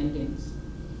word Indians.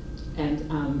 And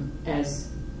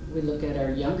as we look at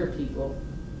our younger people,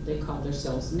 they call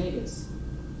themselves natives.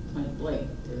 Point blank.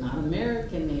 They're not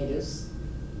American natives,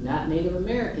 not Native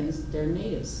Americans, they're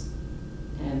natives.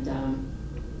 And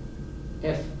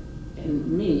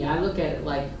I look at it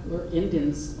like we're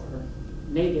Indians or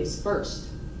natives first,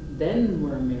 then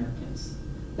we're Americans.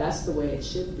 That's the way it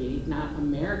should be, not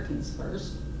Americans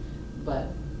first,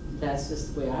 but that's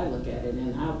just the way I look at it.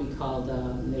 And I'll be called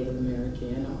Native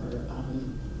American, or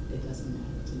it doesn't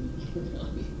matter to me,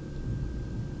 really.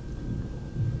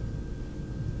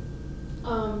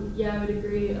 Yeah, I would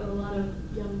agree. A lot of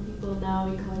young people now,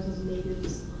 we call ourselves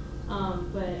natives.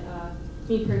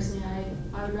 Me personally,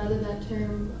 I would rather that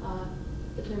term,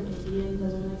 the term Indian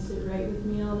doesn't really sit right with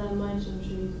me all that much. I'm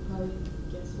sure you could probably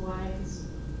guess why, because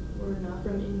we're not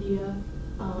from India.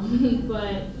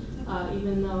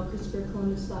 Even though Christopher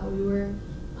Columbus thought we were.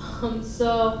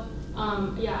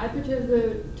 Yeah, I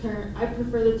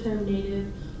prefer the term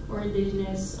native or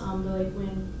indigenous, but like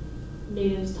when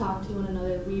natives talk to one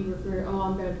another, we refer, oh,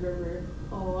 I'm Red River,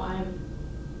 oh, I'm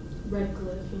Red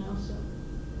Cliff, so.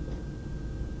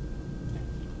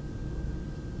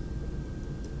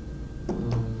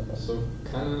 So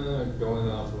kind of going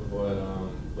off of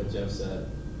what Jeff said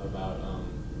about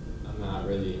I'm not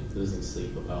really losing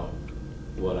sleep about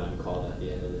what I'm called at the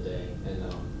end of the day, and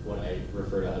what I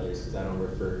refer to others, because I don't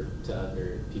refer to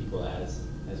other people as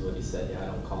what he said. Yeah, I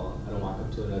don't walk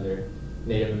up to another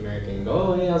Native American and go,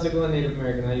 oh, hey, how's it going, Native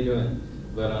American, how you doing?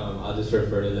 But I'll just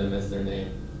refer to them as their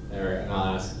name, and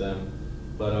I'll ask them.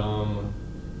 But I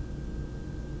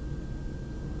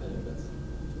think that's it.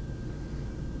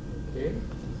 Okay.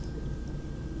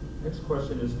 Next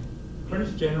question is,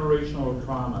 transgenerational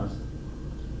traumas,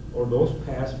 or those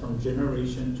passed from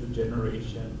generation to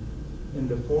generation in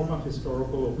the form of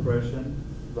historical oppression,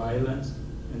 violence,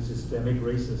 and systemic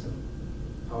racism.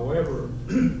 However,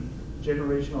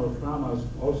 generational traumas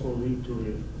also lead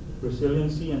to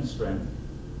resiliency and strength.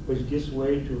 which gives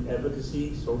way to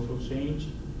advocacy, social change,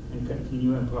 and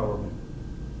continued empowerment.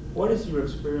 What is your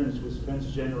experience with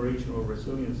transgenerational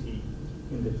resiliency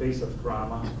in the face of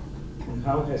trauma, and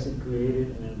how has it created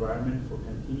an environment for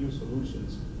continued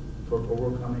solutions for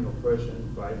overcoming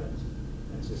oppression, violence,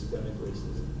 and systemic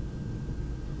racism?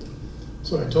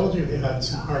 So I told you they had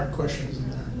some hard questions in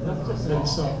there. And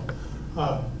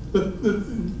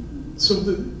so,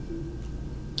 the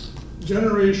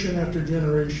generation after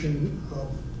generation of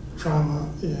trauma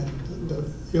and the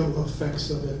ill effects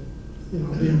of it,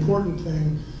 the important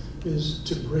thing is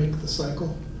to break the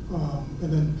cycle.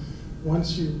 And then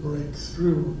once you break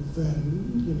through,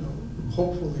 then,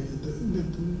 hopefully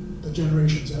the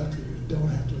generations after you don't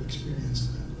have to experience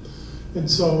that. And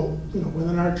so,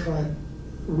 within our tribe,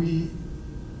 we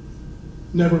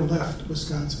never left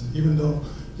Wisconsin, even though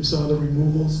you saw the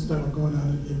removals that were going on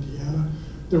in Indiana.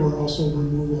 There were also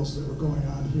removals that were going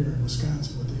on here in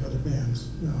Wisconsin with the other bands,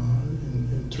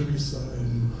 in Teresa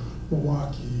and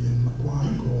Milwaukee and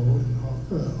McGuanago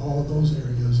and all of those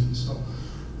areas. And so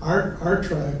our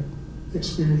tribe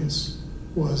experience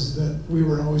was that we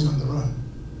were always on the run,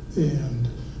 and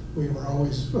we were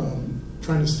always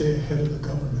trying to stay ahead of the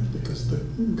government, because the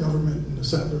government and the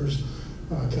settlers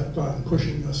kept on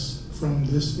pushing us from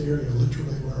this area,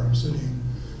 literally where I'm sitting,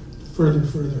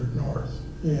 further north.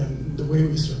 And the way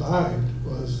we survived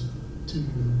was to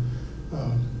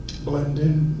blend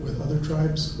in with other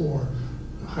tribes or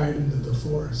hide into the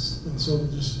forests. And so the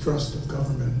distrust of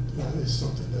government is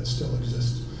something that still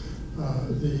exists.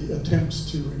 The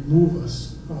attempts to remove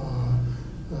us,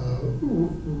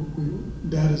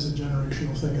 that is a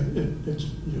generational thing.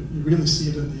 You really see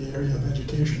it in the area of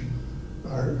education.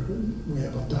 We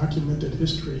have a documented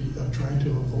history of trying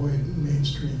to avoid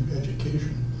mainstream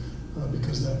education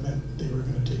because that meant they were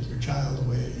going to take your child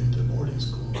away into boarding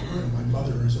school. My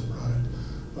mother is a product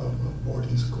of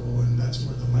boarding school, and that's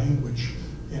where the language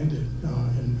ended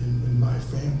in my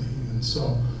family. And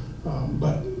so,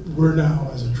 but we're now,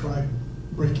 as a tribe,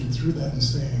 breaking through that and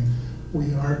saying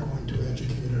we are going to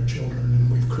educate our children,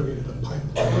 and we've created a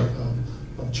pipeline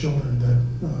of children that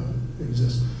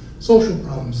exist. Social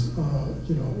problems,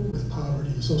 with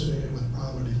poverty, associated with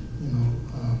poverty,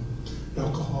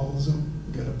 alcoholism,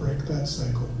 you got to break that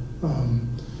cycle.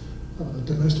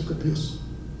 Domestic abuse,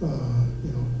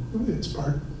 it's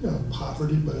part of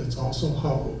poverty, but it's also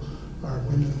how our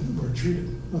women were treated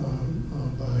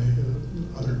by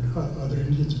other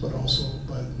Indians, but also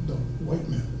by the white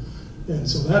men. And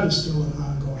so that is still an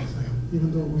ongoing thing,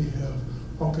 even though we have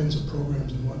all kinds of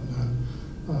programs and whatnot.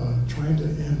 Trying to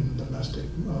end domestic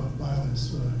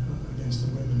violence against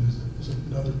the women is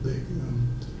another big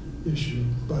issue.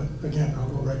 But again, I'll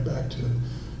go right back to it.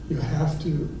 You have to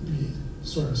be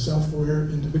sort of self-aware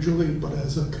individually, but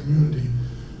as a community,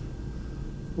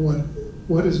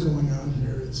 what is going on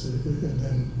here? And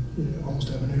then you almost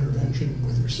have an intervention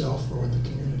with yourself or with the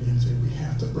community and say, we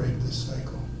have to break this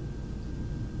cycle.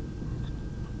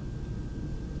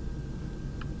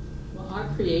 Well, our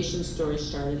creation story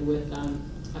started with a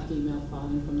female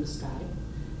falling from the sky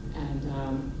and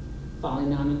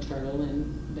falling on a turtle,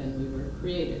 and then we were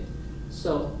created.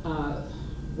 So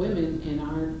women in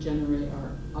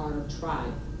our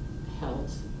tribe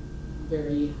held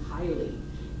very highly,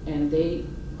 and they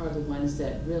are the ones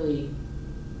that really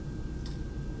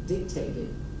dictated.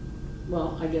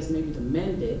 Well, I guess maybe the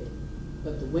men did,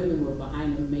 but the women were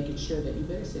behind them, making sure that you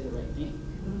better say the right thing.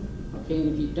 Okay,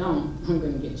 and if you don't, I'm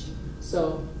going to get you.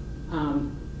 So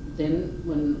then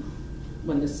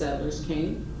when the settlers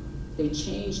came, they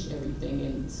changed everything.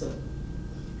 And so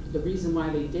the reason why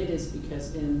they did is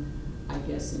because in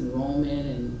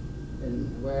Roman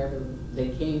and wherever they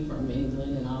came from,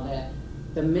 England and all that,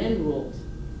 the men ruled.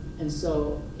 And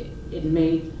so it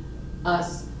made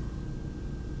us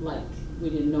like we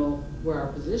didn't know where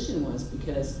our position was,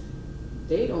 because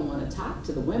they don't want to talk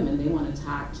to the women. They want to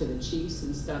talk to the chiefs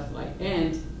and stuff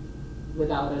and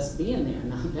without us being there.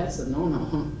 Now that's a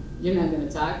no-no. You're not going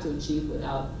to talk to a chief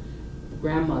without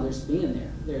grandmothers being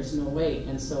there. There's no way.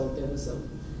 And so there was a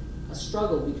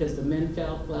struggle, because the men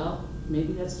felt, well,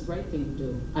 maybe that's the right thing to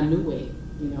do, a new way,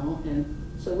 And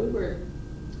so we were,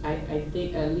 I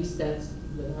think, at least that's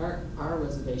with our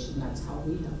reservation, that's how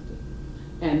we helped it.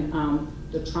 And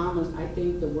the traumas, I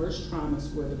think the worst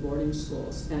traumas were the boarding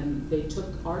schools, and they took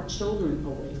our children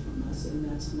away from us, and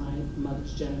that's my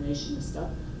mother's generation and stuff,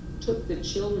 took the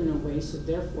children away, so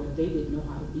therefore they didn't know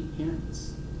how to be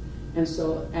parents. And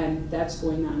that's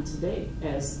going on today,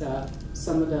 as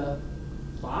some of the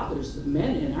fathers, the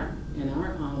men in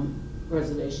our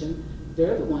reservation,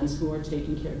 they're the ones who are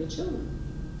taking care of the children.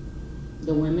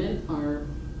 The women are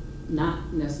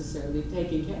not necessarily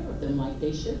taking care of them like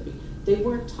they should be. They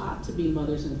weren't taught to be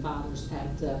mothers and fathers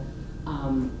at the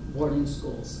boarding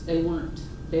schools. They weren't.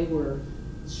 They were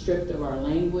stripped of our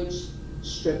language,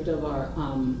 stripped of our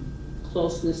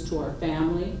closeness to our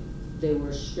family. They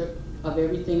were stripped of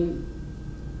everything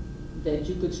that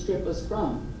you could strip us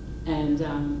from. And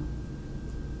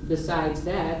besides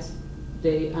that,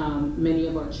 many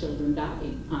of our children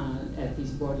died at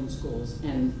these boarding schools.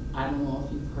 And I don't know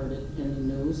if you've heard it in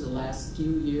the news the last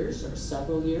few years or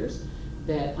several years,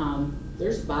 that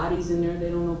there's bodies in there they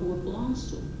don't know who it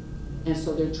belongs to. And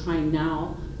so they're trying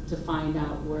now to find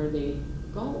out where they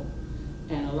go.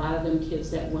 And a lot of them kids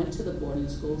that went to the boarding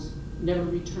schools never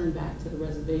returned back to the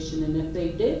reservation. And if they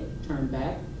did turn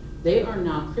back, they are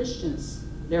now Christians.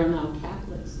 They're now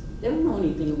Catholics. They don't know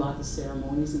anything about the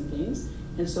ceremonies and things.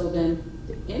 And so then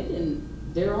the Indian,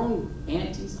 their own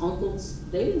aunties, uncles,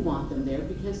 they didn't want them there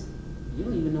because you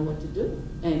don't even know what to do.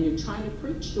 And you're trying to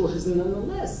preach to us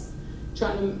nonetheless.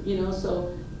 Trying to,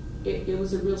 so it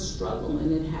was a real struggle,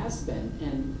 and it has been.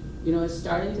 And, it's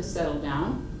starting to settle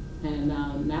down. And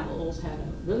Navajos had a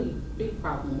really big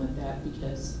problem with that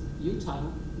because Utah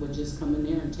would just come in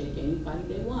there and take anybody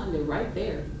they want. They're right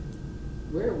there.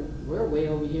 We're way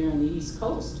over here on the East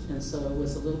Coast, and so it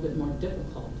was a little bit more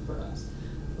difficult for us.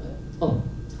 But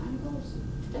time goes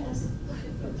fast.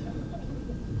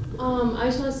 I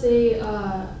just want to say,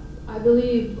 I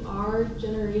believe our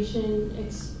generation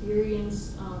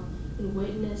experienced and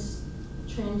witnessed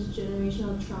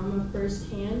transgenerational trauma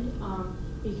firsthand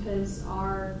because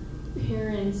our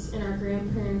parents and our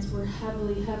grandparents were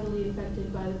heavily, heavily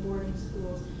affected by the boarding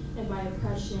schools and by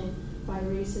oppression, by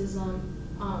racism.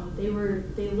 They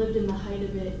lived in the height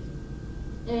of it,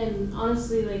 and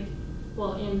honestly,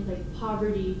 in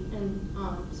poverty,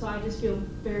 and so I just feel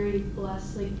very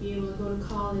blessed, be able to go to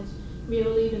college, be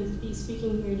able to even be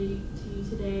speaking here to you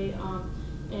today,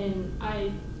 and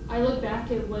I look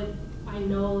back at what I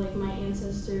know, my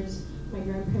ancestors, my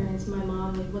grandparents, my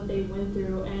mom, what they went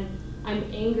through, and I'm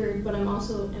angered, but I'm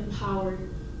also empowered.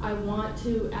 I want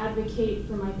to advocate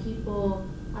for my people.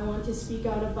 I want to speak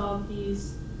out about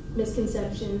these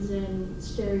misconceptions and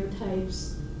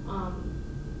stereotypes,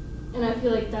 and I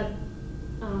feel like that,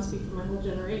 I don't want to speak for my whole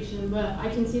generation, but I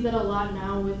can see that a lot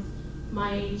now with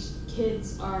my age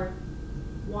kids are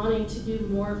wanting to do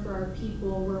more for our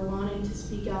people. We're wanting to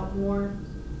speak out more,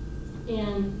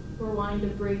 and we're wanting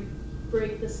to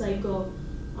break the cycle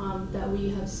that we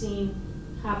have seen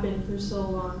happen for so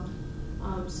long.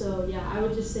 So yeah, I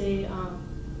would just say,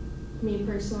 me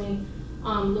personally,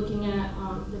 looking at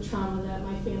the trauma that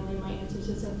my family, my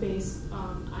ancestors have faced,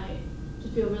 I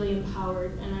just feel really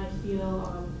empowered, and I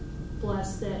feel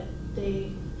blessed that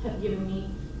they have given me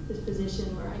this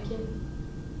position where I can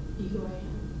be who I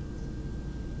am.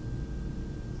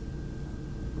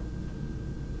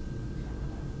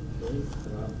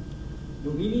 Okay.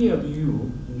 Do any of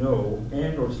you know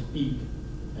and or speak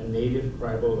a native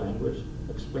tribal language?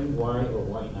 Explain why or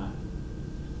why not.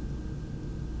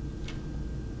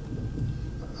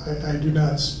 I do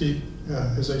not speak,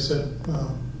 as I said,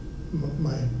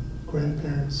 my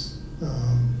grandparents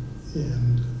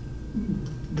and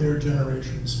their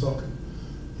generation spoke it,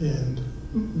 and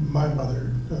my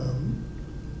mother,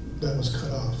 that was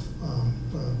cut off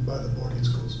by the boarding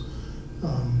schools.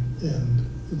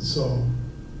 And so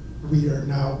we are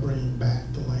now bringing back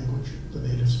the language, the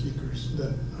native speakers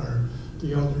that are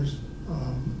the elders.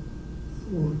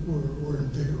 We're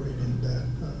invigorating that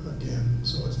again,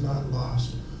 so it's not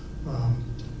lost.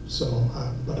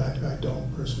 But I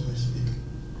don't personally speak.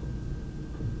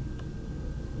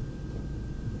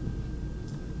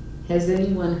 Has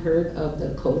anyone heard of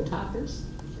the code talkers?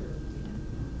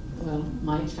 Well,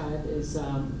 my tribe is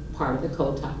part of the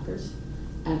code talkers,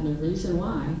 and the reason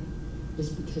why is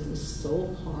because it's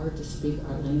so hard to speak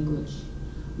our language.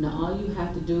 Now, all you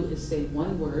have to do is say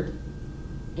one word,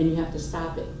 and you have to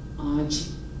stop it.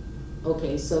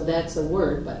 Okay, so that's a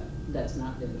word, but that's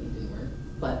not really an Indian word.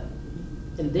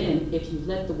 And then if you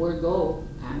let the word go,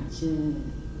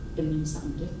 it means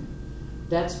something different.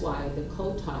 That's why the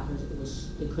code talkers,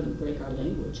 they couldn't break our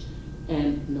language,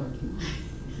 and nor can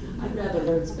I. I'd rather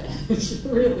learn Spanish,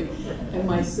 really. And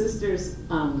my sisters,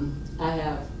 I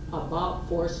have about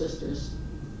 4 sisters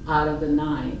out of the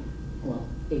 9, well,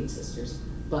 8 sisters,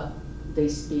 but they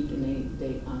speak and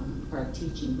they are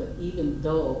teaching. But even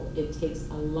though it takes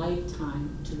a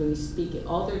lifetime to really speak it,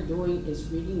 all they're doing is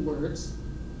reading words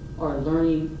or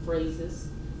learning phrases,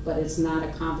 but it's not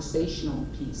a conversational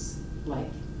piece. Like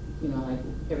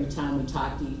every time we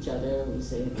talk to each other, we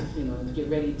say, get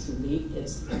ready to leave.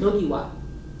 It's Nogiwa.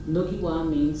 Nogiwa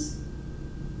means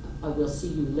I will see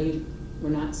you later. We're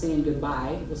not saying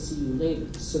goodbye, we'll see you later.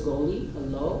 Sagoli,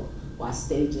 hello,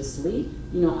 wastageously.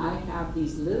 You know, I have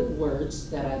these little words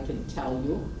that I can tell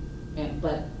you,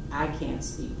 but I can't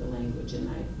speak the language, and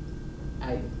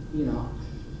I you know,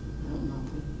 I don't know.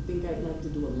 I think I'd like to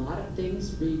do a lot of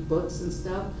things, read books and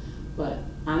stuff, but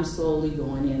I'm slowly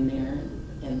going in there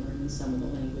and learning some of the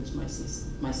language.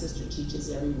 My sister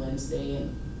teaches every Wednesday,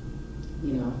 and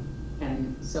you know,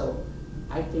 and so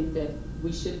I think that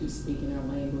we should be speaking our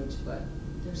language, but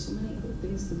there's so many other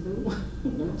things to do.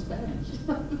 Learn Spanish.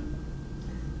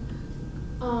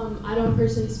 I don't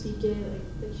personally speak it,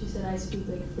 like she said, I speak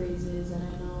like phrases and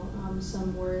I know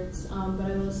some words, but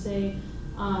I will say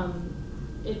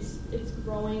it's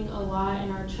growing a lot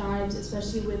in our tribes,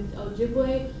 especially with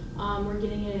Ojibwe. We're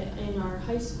getting it in our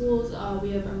high schools.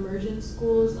 We have immersion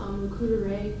schools. Lakota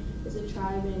Ray is a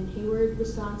tribe in Hayward,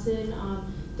 Wisconsin.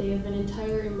 They have an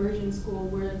entire immersion school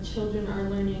where children are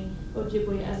learning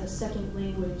Ojibwe as a second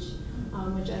language,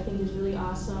 which I think is really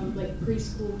awesome. Like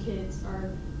preschool kids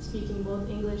are speaking both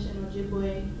English and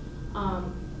Ojibwe,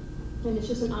 and it's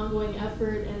just an ongoing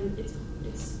effort. And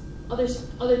it's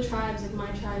other tribes, like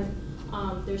my tribe,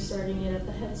 they're starting it at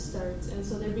the Head Starts, and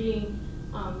so they're being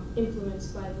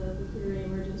influenced by the Lakota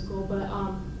Immersion School. But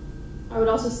I would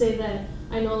also say that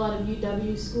I know a lot of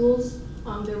UW schools.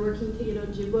 They're working to get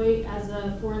Ojibwe as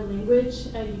a foreign language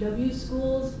at UW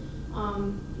schools.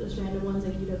 There's random ones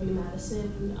like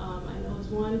UW-Madison, I know is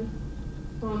one.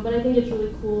 But I think it's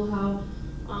really cool how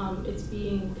it's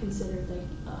being considered like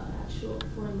actual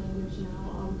foreign language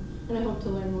now. And I hope to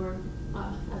learn more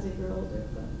as I grow older,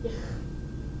 but yeah.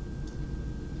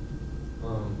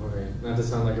 Okay, not to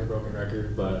sound like a broken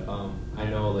record, but I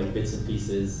know like bits and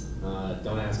pieces.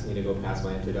 Don't ask me to go past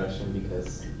my introduction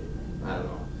because I don't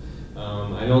know.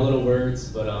 I know little words,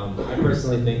 but I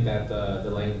personally think that the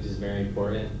language is very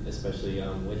important, especially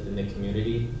within the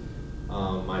community.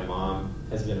 My mom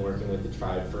has been working with the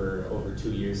tribe for over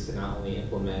 2 years to not only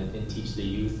implement and teach the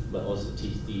youth, but also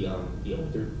teach the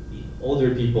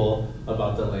older people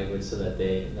about the language so that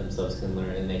they themselves can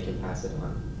learn and they can pass it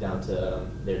on down to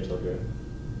their children.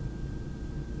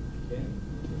 Okay.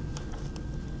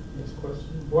 Next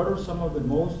question. What are some of the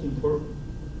most important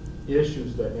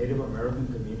issues that Native American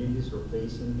communities are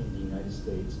facing in the United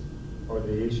States? Are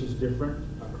the issues different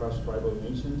across tribal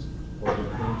nations or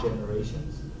between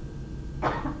generations?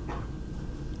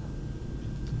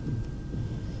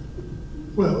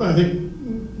 Well, I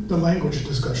think the language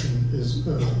discussion is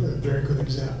a very good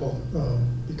example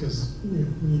because you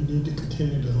need to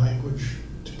continue the language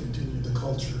to continue the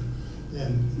culture.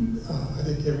 And I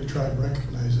think every tribe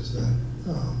recognizes that.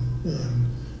 And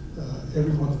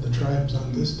every one of the tribes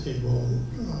on this table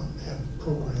have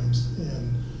programs,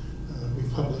 and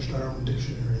we've published our own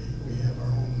dictionary. We have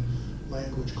our own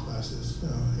language classes,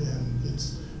 and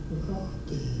it's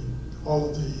all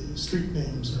of the street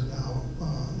names are now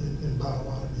in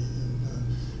Potawatomi,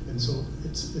 and so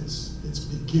it's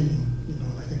beginning. You know,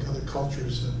 and I think other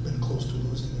cultures have been close to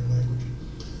losing their language.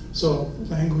 So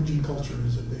language and culture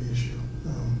is a big issue.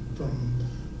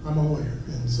 I'm a lawyer,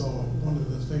 and so one of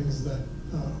the things that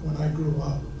when I grew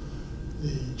up,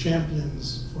 the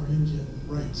champions for Indian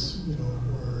rights,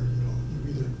 were you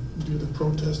either do the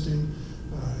protesting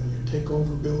and you take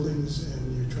over buildings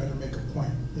and you try to make a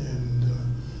point. And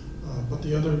but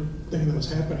the other thing that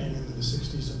was happening in the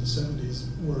 60s and the 70s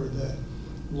were that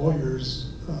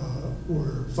lawyers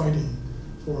were fighting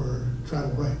for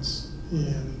tribal rights,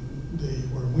 and they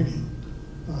were winning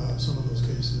some of those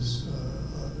cases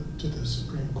to the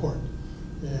Supreme Court.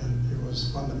 And it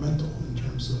was fundamental in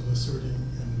terms of asserting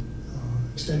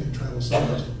and extending tribal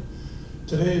sovereignty.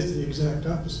 Today is the exact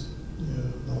opposite.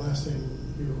 The last thing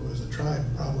you as a tribe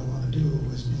probably want to do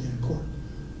is be in court,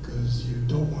 because you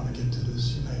don't want to get to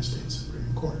this United States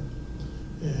Supreme Court.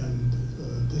 And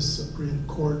this Supreme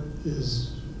Court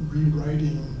is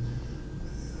rewriting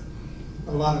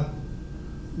a lot of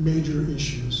major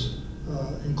issues,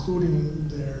 including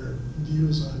their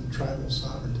views on tribal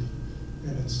sovereignty.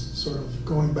 And it's sort of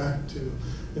going back to,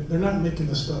 they're not making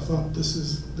this stuff up.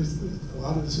 A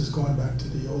lot of this is going back to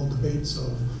the old debates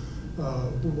of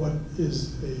what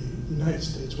is a United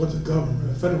States, what's a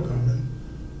government, a federal government,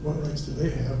 what rights do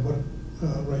they have, what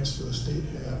rights do a state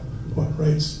have, what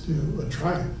rights do a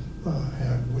tribe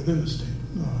have within the state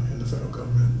and the federal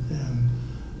government. And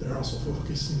they're also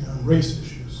focusing on race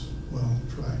issues. Well,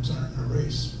 tribes aren't a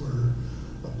race. We're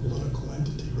a political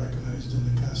entity recognized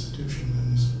in the Constitution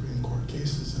and Supreme Court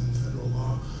cases and federal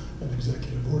law and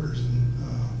executive orders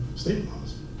and state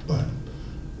laws. But,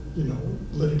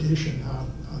 litigation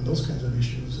on those kinds of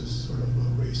issues is sort of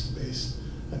a race-based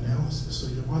analysis. So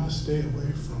you want to stay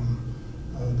away from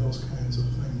those kinds of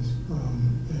things.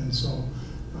 And so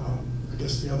I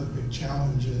guess the other big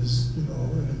challenge is,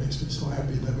 and it makes me so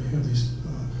happy that we have these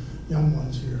young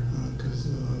ones here, because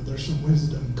there's some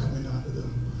wisdom coming out of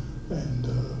them, and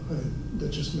that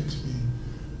just makes me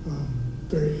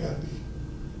very happy.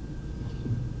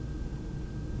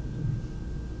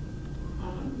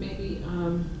 Maybe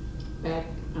back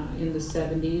in the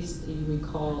 70s, you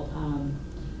recall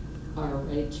our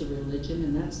right to religion,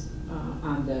 and that's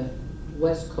on the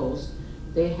West Coast.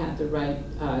 They had the right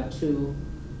to,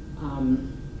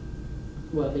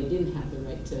 well, they didn't have the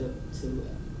right to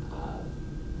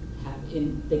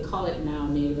have, they call it now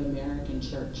Native American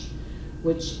Church,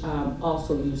 which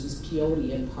also uses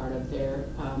peyote in part of their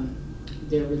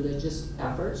religious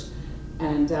efforts.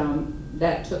 And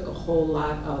that took a whole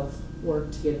lot of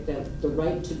work to get the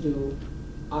right to do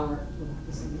our,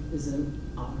 isn't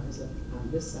ours on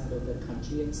this side of the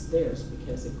country, it's theirs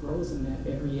because it grows in that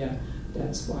area.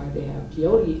 That's why they have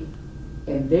peyote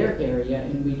in their area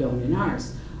and we don't in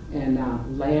ours. And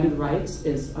land rights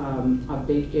is a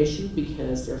big issue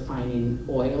because they're finding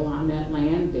oil on that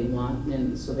land. They want,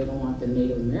 and so they don't want the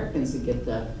Native Americans to get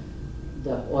the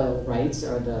oil rights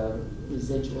or the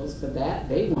residuals for that.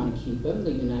 They want to keep them,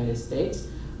 the United States.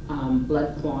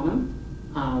 Blood quantum,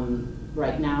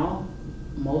 right now,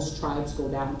 most tribes go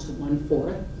down to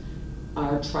 1/4.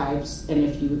 Our tribes, and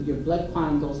if your blood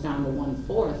quantum goes down to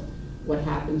 1/4, what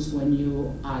happens when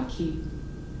you keep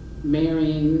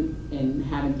marrying and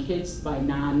having kids by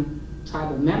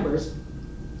non-tribal members,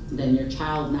 then your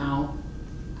child now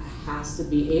has to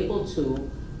be able to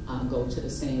go to the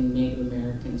same Native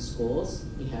American schools.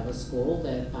 We have a school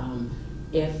that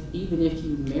even if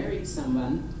you married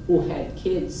someone who had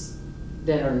kids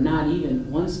that are not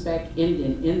even one speck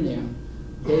Indian in them,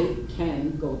 they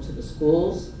can go to the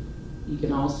schools. You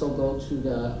can also go to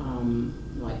the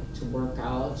like to work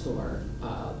out or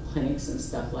clinics and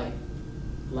stuff like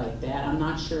that. I'm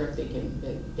not sure if they can.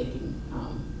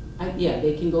 Yeah,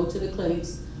 they can go to the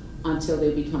clinics until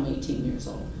they become 18 years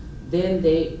old. Then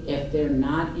if they're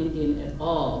not Indian at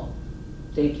all,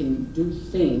 they can do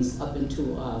things up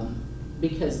into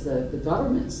because the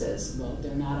government says, well,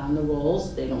 they're not on the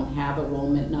rolls, they don't have a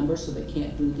enrollment number, so they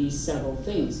can't do these several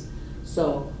things.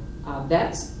 So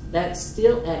that's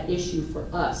still at issue for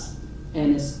us,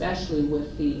 and especially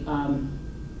with the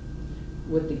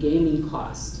gaming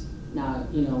cost. Now,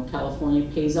 California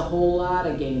pays a whole lot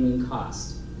of gaming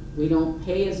cost. We don't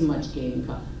pay as much gaming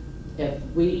cost. If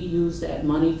we use that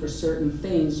money for certain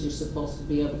things, you're supposed to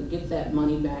be able to get that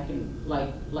money back. And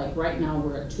like right now,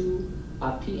 we're at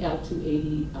PL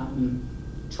 280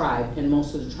 tribe, and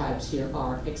most of the tribes here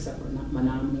are, except for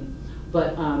Menominee.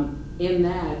 But in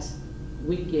that,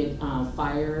 we get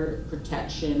fire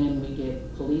protection and we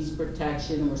get police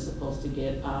protection. We're supposed to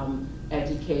get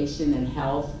education and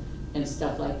health and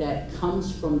stuff like that.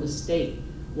 Comes from the state.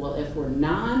 Well, if we're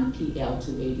non-PL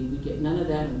 280, we get none of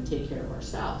that and we take care of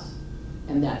ourselves.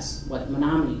 And that's what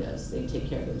Menominee does. They take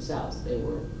care of themselves. They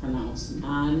were pronounced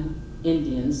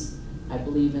non-Indians, I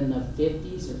believe, in the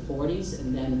 50s or 40s,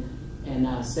 and then in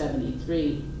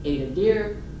 73, Ada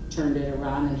Deer turned it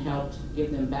around and helped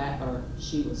give them back, or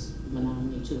she was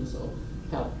Menominee too, so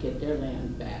helped get their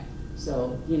land back.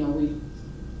 So,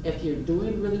 if you're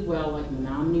doing really well like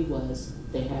Menominee was,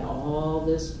 they had all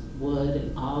this wood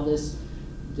and all this,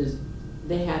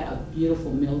 they had a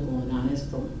beautiful mill going on, is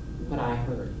from what I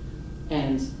heard.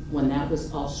 And when that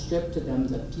was all stripped to them,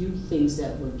 the few things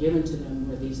that were given to them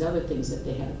were these other things that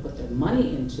they had to put their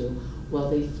money into. Well,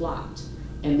 they flopped,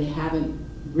 and they haven't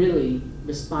really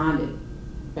responded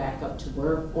back up to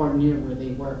where or near where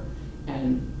they were.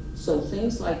 And so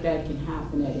things like that can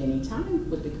happen at any time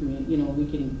with the community. We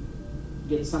can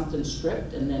get something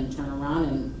stripped and then turn around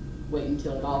and wait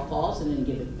until it all falls and then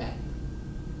give it back.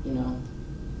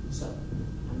 So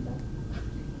I'm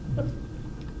done.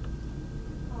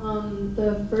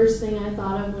 The first thing I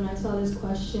thought of when I saw this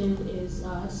question is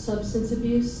substance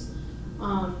abuse.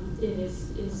 It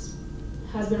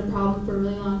has been a problem for a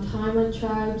really long time on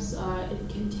tribes. It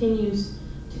continues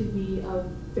to be a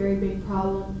very big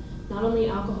problem. Not only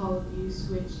alcohol abuse,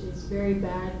 which is very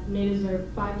bad. Natives are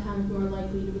 5 times more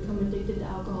likely to become addicted to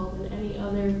alcohol than any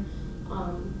other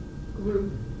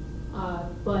group,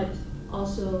 but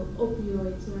also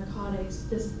opioids, narcotics.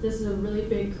 This is a really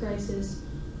big crisis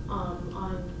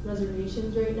on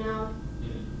reservations right now.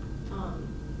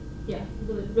 Yeah,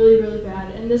 really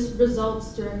bad. And this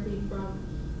results directly from,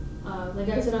 like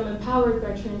I said, I'm empowered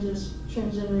by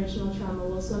transgenerational trauma.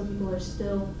 Well, some people are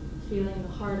still feeling the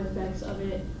hard effects of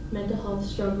it, mental health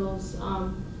struggles.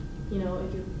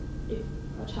 If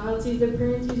a child sees their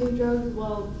parents using drugs,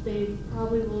 well, they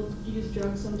probably will use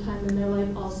drugs sometime in their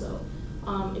life also.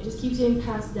 It just keeps getting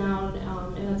passed down,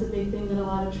 and that's a big thing that a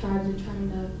lot of tribes are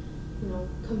trying to,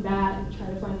 combat and try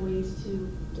to find ways to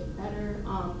get better.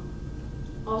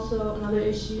 Also, another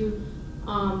issue,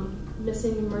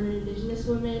 missing and murdered Indigenous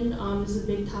women. This is a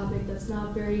big topic that's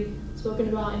not very spoken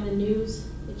about in the news.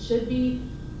 It should be.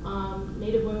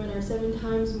 Native women are 7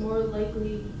 times more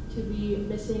likely to be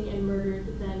missing and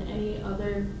murdered than any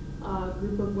other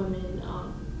group of women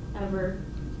ever.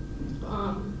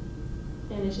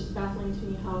 And it's just baffling to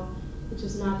me how it's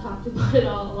just not talked about at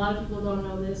all. A lot of people don't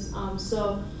know this.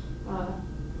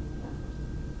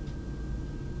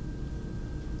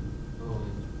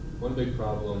 One big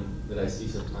problem that I see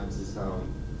sometimes is how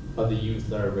the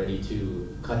youth are ready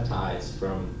to cut ties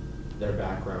from their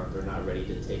background. They're not ready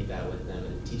to take that with them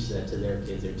and teach that to their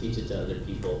kids or teach it to other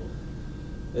people.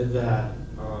 That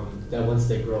once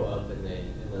they grow up and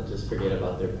they'll just forget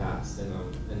about their past,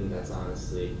 and that's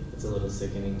honestly, it's a little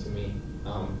sickening to me.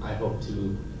 I hope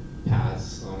to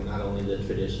pass not only the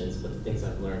traditions but the things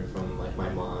I've learned from like my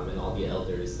mom and all the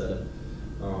elders that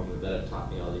have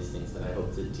taught me all these things that I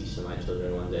hope to teach to my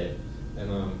children one day.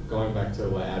 And going back to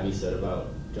what Abby said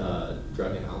about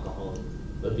drug and alcohol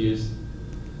abuse,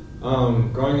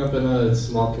 growing up in a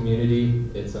small community,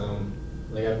 it's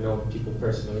like I've known people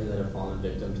personally that have fallen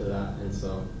victim to that, and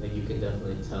so like you can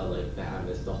definitely tell like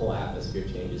the whole atmosphere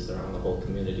changes around the whole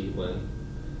community when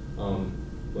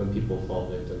people fall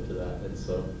victim to that, and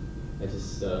so I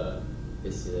just I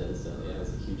see that as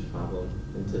a huge problem.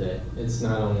 And today, it's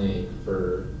not only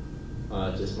for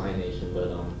just my nation, but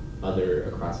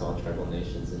across all tribal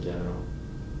nations in general.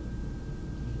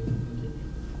 Thank you.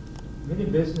 Many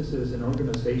businesses and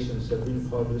organizations have been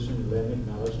publishing land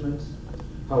acknowledgements.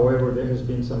 However, there has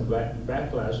been some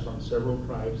backlash from several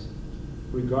tribes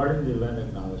regarding the land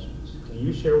acknowledgements. Can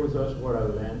you share with us what a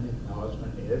land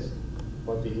acknowledgement is,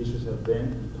 what the issues have been,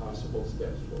 and possible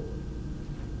steps forward?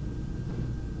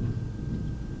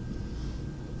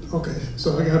 Okay,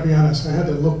 so I gotta be honest, I had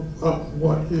to look up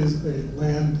what is a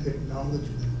land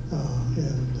acknowledgement,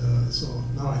 so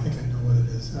now I think I know what it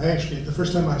is. The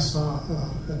first time I saw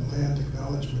a land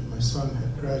acknowledgement, my son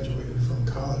had graduated from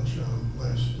college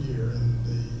last year, and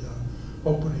the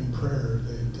opening prayer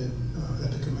they did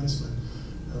at the commencement,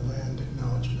 a land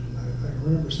acknowledgement. And I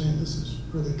remember saying this is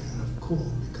really kind of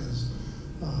cool because,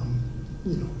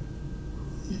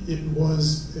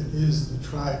 it is the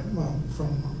tribe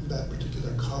from that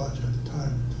particular college at the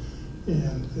time.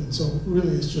 And so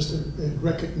really it's just a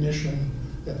recognition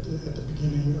at the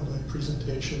beginning of a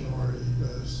presentation or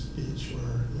a speech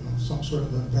or some sort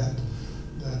of event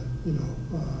that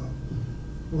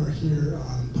we're here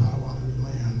on Potawatomi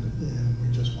land and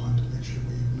we just want to make sure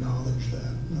we acknowledge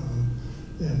that.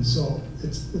 And so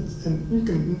and you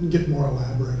can get more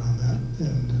elaborate on that.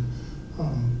 And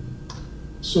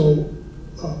so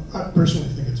I personally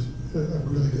think it's a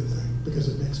really good thing because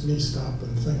it makes me stop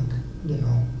and think,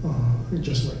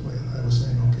 just like I was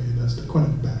saying, okay, that's the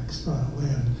Quinnipiac's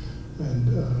land, and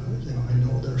I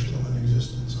know they're still in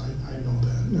existence. I know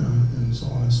that, and so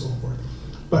on and so forth.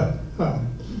 But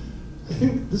I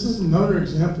think this is another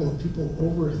example of people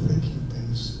overthinking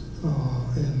things,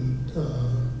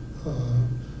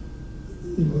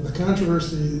 the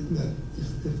controversy that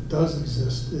if it does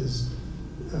exist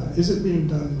is it being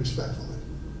done respectfully?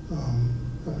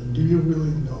 Do you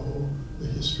really know the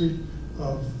history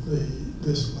of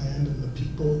this land and the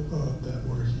people that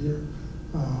were here?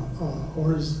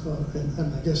 Or is,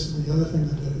 and I guess the other thing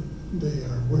that they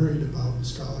are worried about,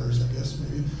 scholars, I guess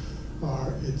maybe,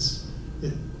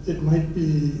 it might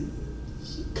be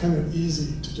kind of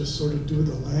easy to just sort of do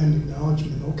the land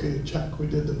acknowledgement. Okay, check, we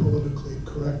did the politically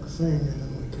correct thing, and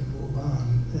then we can move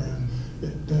on. And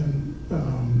it then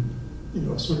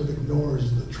sort of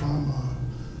ignores the trauma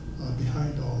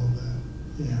behind all of that.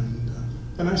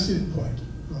 And I see the point.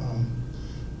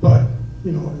 But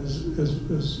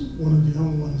as one of the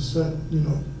young ones said,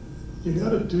 you got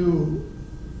to do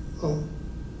a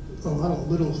lot of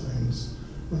little things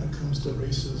when it comes to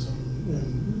racism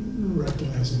and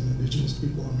recognizing Indigenous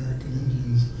people, American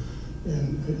Indians.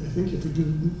 And I think if you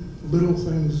do little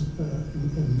things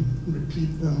and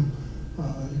repeat them,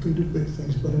 you can do big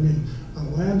things. But I mean, a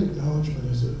land acknowledgement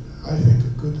is, I think, a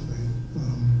good thing.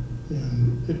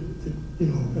 And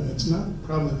and it's not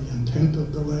probably the intent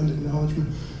of the land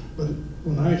acknowledgement, but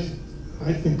when I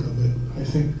think of it, I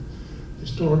think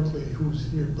historically who's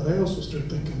here, but I also start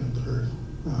thinking of the earth.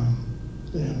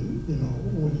 And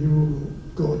when you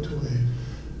go to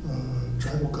a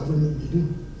tribal government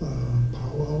meeting,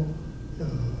 powwow,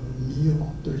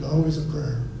 meal, there's always a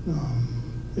prayer.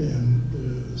 and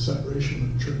the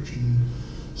separation of church and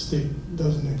state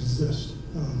doesn't exist.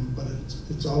 But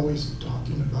it's always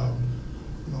talking about,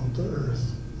 you know, the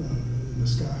earth, and the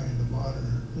sky, and the water,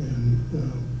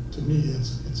 and to me,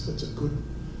 it's a good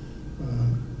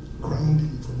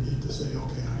grounding for me to say,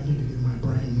 okay, I need to get my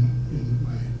brain and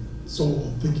my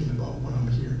soul thinking about what I'm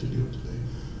here to do today.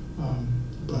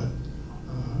 But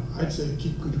I'd say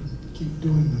keep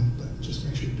doing them, but just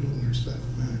make sure you do it in a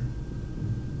respectful manner.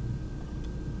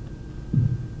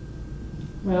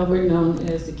 Well, we're known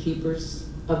as the keepers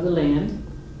of the land,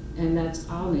 and that's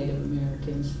all Native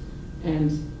Americans.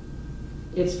 And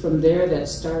it's from there that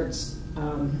starts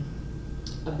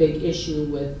a big issue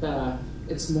with,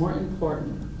 it's more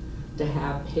important to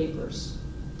have papers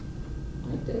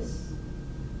like this.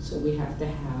 So we have to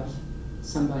have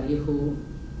somebody who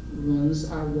runs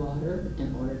our water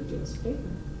in order to give us paper.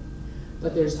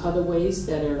 But there's other ways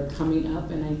that are coming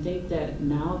up, and I think that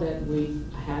now that we've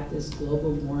had this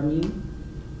global warming,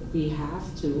 we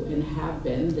have to, and have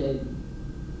been, the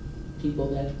people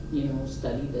that, you know,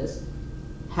 study this,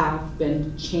 have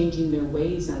been changing their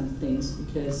ways on things,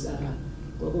 because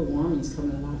global warming is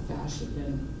coming a lot faster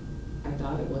than I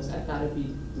thought it was. I thought it'd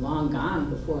be long gone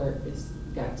before it's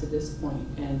got to this point,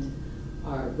 and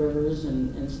our rivers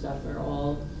and stuff are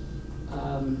all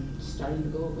starting to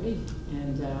go away,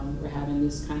 and we're having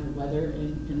this kind of weather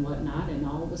and whatnot, and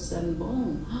all of a sudden,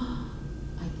 boom,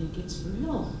 I think it's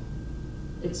real.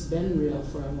 It's been real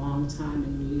for a long time,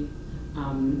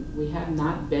 and we have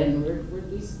not been,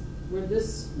 we're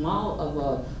this small of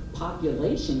a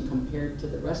population compared to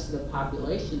the rest of the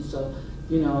population, so,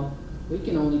 you know, we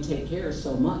can only take care of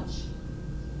so much.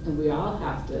 And we all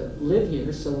have to live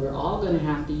here, so we're all going to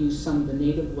have to use some of the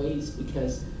native ways,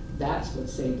 because that's what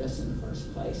saved us in the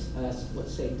first place. That's what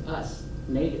saved us,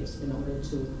 natives, in order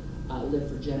to live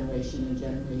for generation and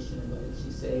generation. And what did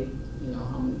she say? You know,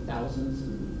 how many thousands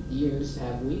of years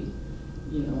have we,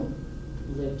 you know,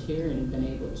 lived here and been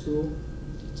able to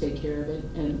take care of it?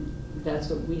 And that's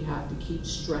what we have to keep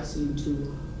stressing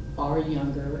to our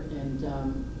younger and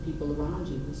people around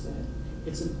you, is that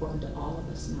it's important to all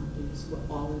of us now, because we're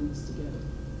all in this together.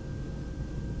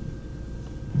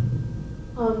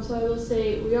 So I will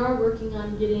say we are working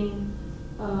on getting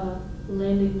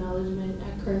land acknowledgement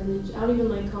at Carthage. I don't even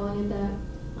like calling it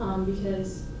that,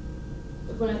 because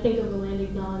when I think of a land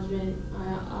acknowledgement, I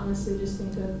honestly just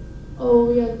think of, oh,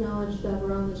 we acknowledge that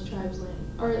we're on this tribe's land.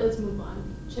 All right, let's move on.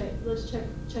 Let's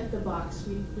check the box.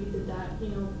 We did that, you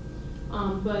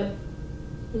know. But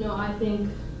you know, I think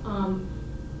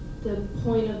the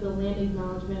point of the land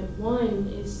acknowledgement, one,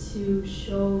 is to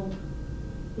show,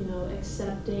 you know,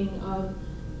 accepting of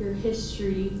your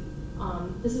history.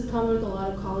 This is common with a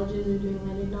lot of colleges are doing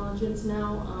land acknowledgements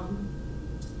now.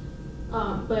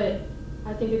 But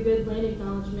I think a good land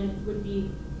acknowledgement would be,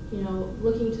 you know,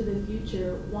 looking to the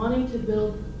future, wanting to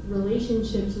build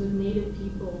relationships with Native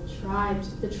people,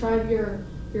 tribes, the tribe your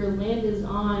land is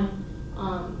on.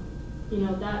 You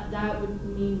know, that would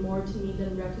mean more to me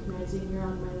than recognizing you're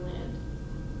on my land,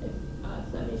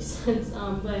 if that makes sense.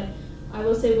 But I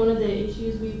will say one of the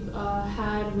issues we've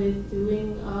had with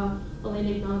doing a land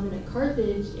acknowledgement at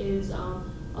Carthage is a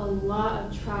lot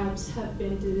of tribes have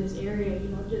been through this area. You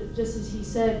know, just as he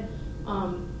said,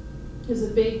 there's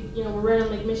a big, you know, we're right on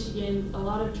Lake Michigan. A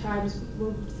lot of tribes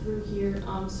moved through here.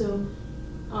 So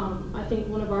I think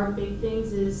one of our big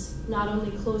things is not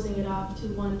only closing it off to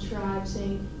one tribe,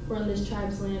 saying we're on this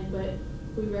tribe's land, but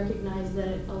we recognize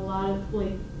that a lot of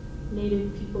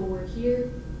Native people were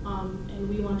here, and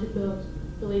we want to build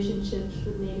relationships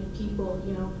with Native people.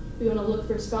 You know, we want to look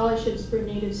for scholarships for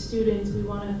Native students. We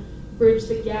want to bridge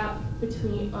the gap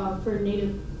between for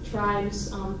Native tribes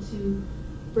to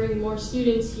bring more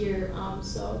students here.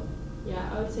 So yeah,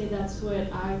 I would say that's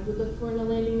what I would look for in a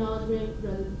land acknowledgement,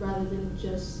 rather than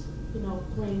just, you know,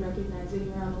 plain recognizing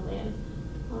you're on the land.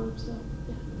 So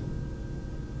yeah.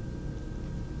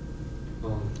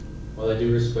 While I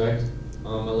do respect a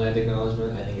land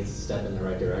acknowledgement, I think it's a step in the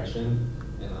right direction,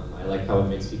 and I like how it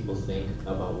makes people think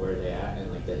about where they're at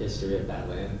and like the history of that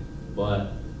land.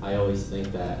 But I always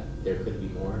think that there could be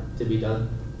more to be done.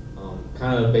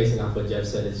 Kind of basing off what Jeff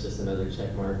said, it's just another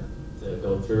check mark to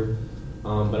go through.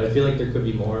 But I feel like there could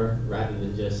be more, rather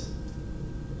than just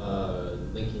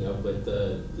linking up with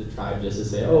the tribe just to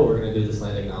say, oh, we're going to do this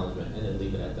land acknowledgement and then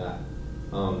leave it at that.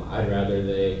 I'd rather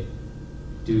they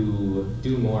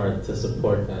do more to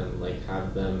support them, like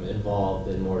have them involved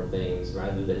in more things,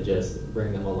 rather than just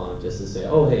bring them along just to say,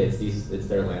 oh, hey, it's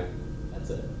their land. That's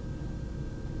it.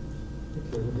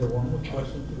 Okay, we have one more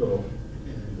question to go,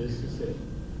 and this is it.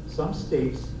 Some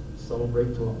states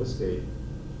celebrate Columbus Day,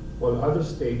 while other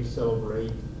states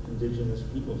celebrate Indigenous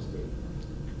Peoples Day.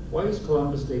 Why is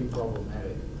Columbus Day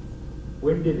problematic?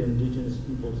 When did Indigenous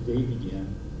Peoples Day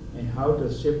begin? And how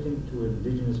does shifting to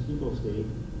Indigenous Peoples Day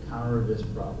counter this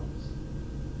problem?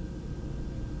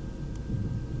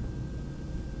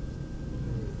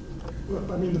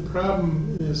 Well, I mean, the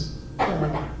problem is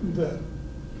that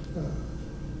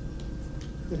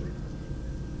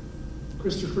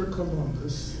Christopher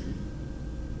Columbus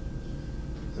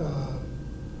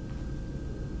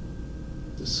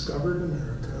discovered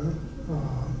America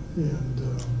and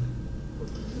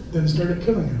then started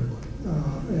killing everyone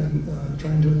and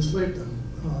trying to enslave them.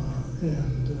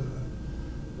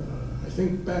 I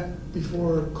think back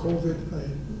before COVID, I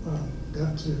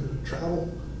got to travel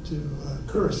to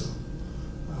Curacao,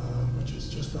 which is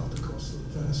just off the coast of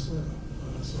Venezuela.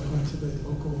 So I went to the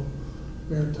local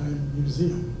maritime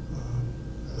museum.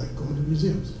 I like going to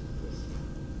museums.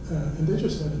 And they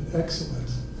just had an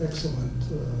excellent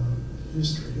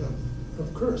history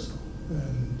of Curacao.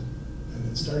 And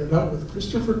it started out with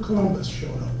Christopher Columbus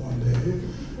showed up one day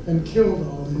and killed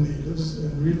all the natives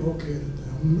and relocated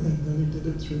them, and then he did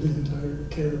it through the entire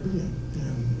Caribbean.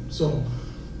 And so,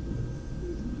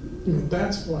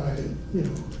 that's why,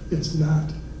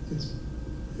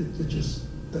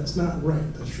 that's not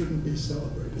right. That shouldn't be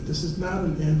celebrated. This is not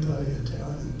an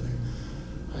anti-Italian thing.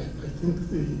 I think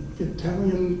the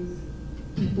Italian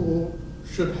people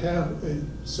should have a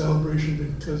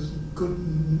celebration because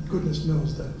goodness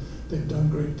knows that they've done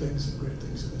great things in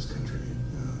this country,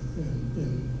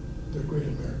 and they're great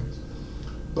Americans.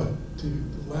 But to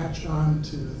latch on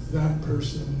to that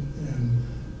person and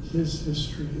his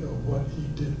history of what he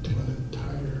did to an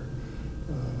entire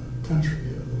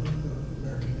country of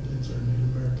American Indians or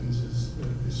Native Americans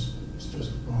is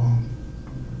just wrong.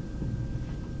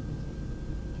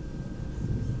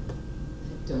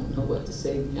 I don't know what to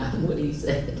say beyond what he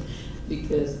said,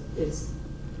 because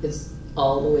it's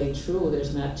all the way true.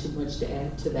 There's not too much to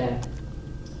add to that.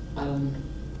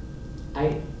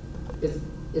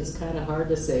 It's kind of hard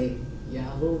to say,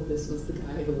 this was the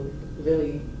guy who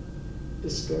really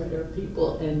destroyed our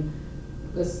people, and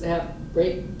let's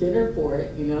break dinner for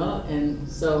it, And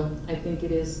so I think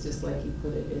it is, just like you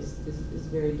put it, is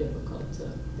very difficult to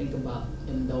think about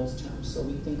in those terms. So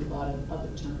we think about it in other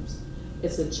terms.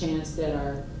 It's a chance that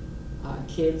our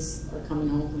kids are coming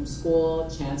home from school,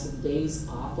 chance of days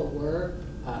off of work,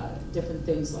 different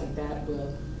things like that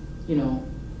will,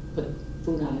 put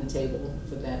food on the table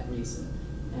for that reason,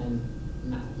 and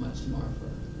not much more for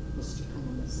Mr.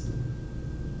 Columbus.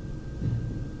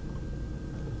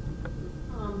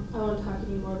 I won't talk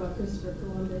anymore about Christopher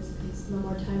Columbus because no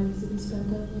more time needs to be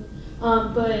spent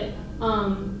on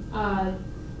him.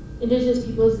 Indigenous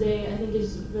Peoples Day, I think,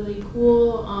 is really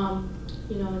cool.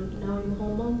 Now in the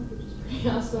whole month, which is pretty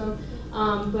awesome.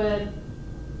 But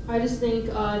I just think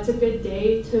it's a good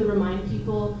day to remind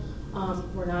people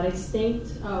we're not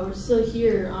extinct. We're still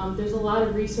here. There's a lot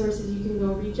of resources you can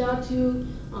go reach out to.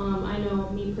 I know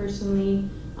me personally,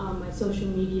 my social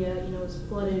media, is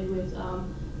flooded with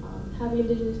Happy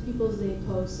Indigenous Peoples Day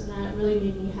posts, and that really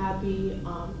made me happy.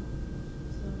 So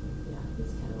yeah,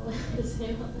 that's kind of all I have to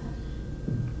say about that.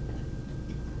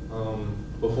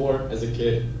 Before, as a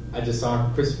kid, I just saw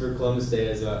Christopher Columbus Day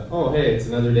as hey, it's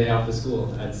another day off of school.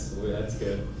 That's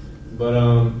good. But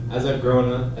as I've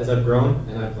grown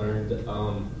and I've learned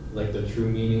like the true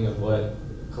meaning of what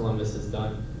Columbus has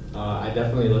done, I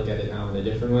definitely look at it now in a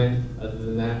different way. Other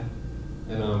than that,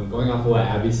 and going off of what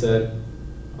Abby said,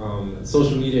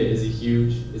 social media is a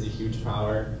huge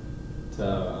power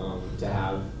to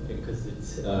have, because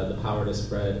it's the power to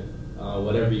spread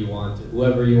whatever you want to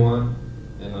whoever you want.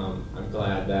 And I'm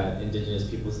glad that Indigenous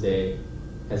Peoples Day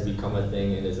has become a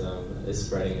thing and is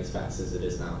spreading as fast as it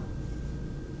is now.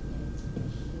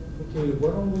 Okay, why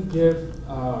don't we give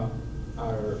our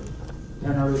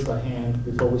panelists a hand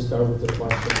before we start with the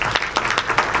questions?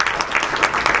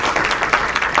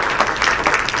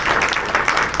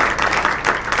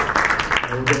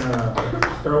 We're going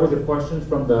to start with the questions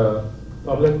from the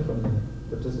public, from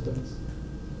the participants.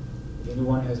 If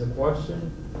anyone has a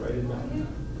question, write it down.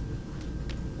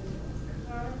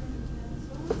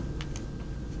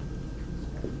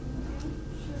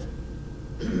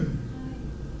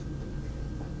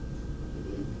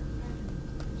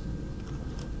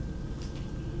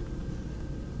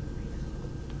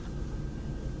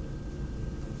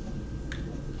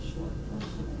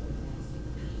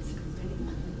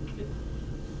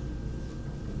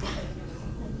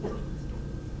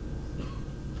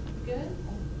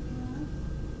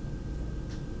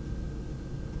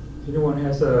 If anyone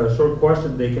has a short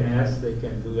question they can ask, they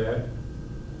can do that.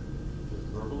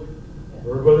 Verbally?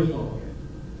 Verbally? Oh, okay.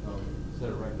 Instead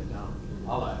of writing it down,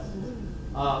 I'll ask.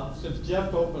 Since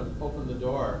Jeff opened the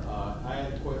door, I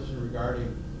had a question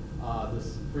regarding the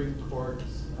Supreme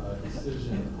Court's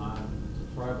decision on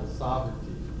tribal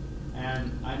sovereignty.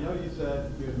 And I know you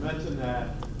had mentioned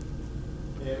that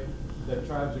that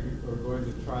tribes are going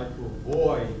to try to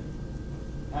avoid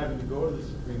having to go to the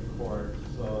Supreme Court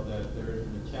so that there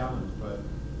isn't a challenge. But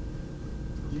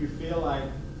do you feel like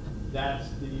that's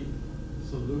the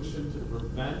solution to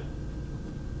prevent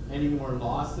any more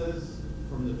losses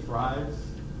from the tribes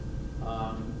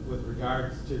with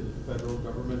regards to the federal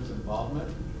government's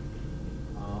involvement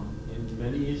in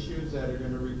many issues that are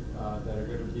going to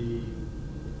be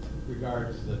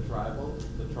regards to the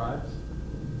tribes?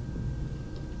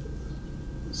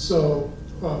 So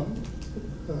I don't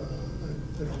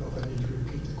know if I need to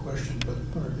repeat the question, but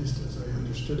or at least as I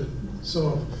understood it.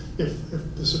 So if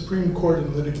the Supreme Court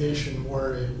in litigation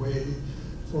were a way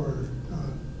for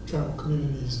tribal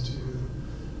communities to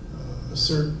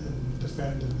assert and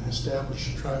defend and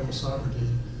establish tribal sovereignty,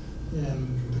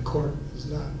 and the court is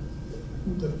not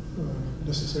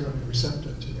necessarily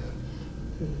receptive to that,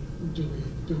 do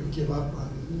we give up on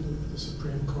the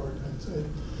Supreme Court?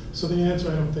 So the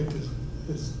answer I don't think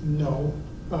is no,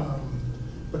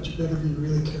 but you better be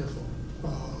really careful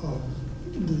of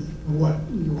what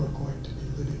you are going to be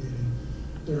litigating.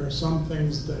 There are some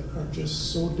things that are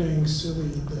just so dang silly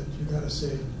that you got to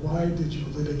say, why did you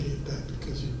litigate that?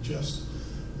 Because you just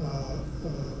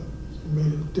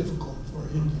made it difficult for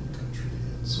Indian country.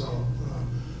 And so,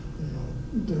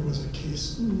 there was a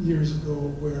case years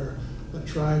ago where a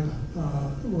tribe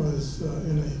was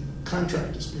in a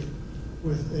contract dispute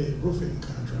with a roofing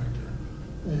contractor,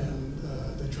 and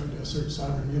they tried to assert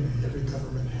sovereign immunity. Every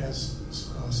government has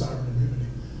sovereign immunity,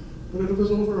 but it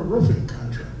was over a roofing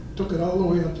contract. Took it all the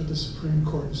way up to the Supreme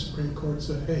Court. The Supreme Court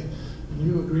said, hey, when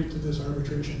you agreed to this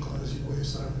arbitration clause, you waive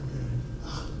sovereign immunity.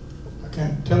 I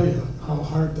can't tell you how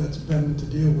hard that's been to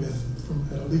deal with from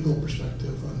a legal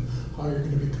perspective on how you're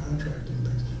going to be contracting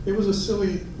things. It was a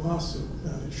silly lawsuit,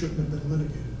 and it shouldn't have been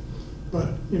litigated.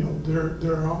 But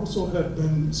there also have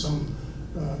been some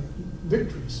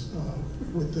victories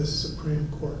with this Supreme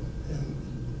Court, and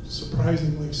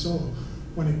surprisingly so,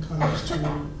 when it comes to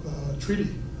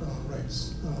treaty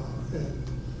rights, and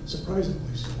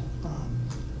surprisingly so.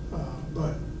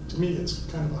 But to me, it's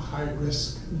kind of a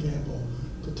high-risk gamble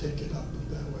to take it up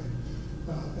that way.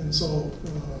 And so,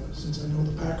 since I know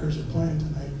the Packers are playing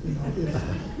tonight,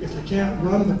 if you can't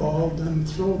run the ball, then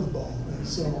throw the ball. And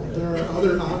so there are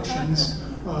other options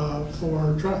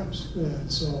for tribes. And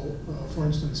so, for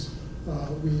instance,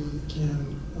 we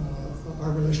can,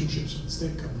 our relationships with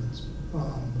state governments,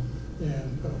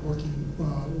 and working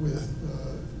with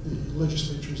the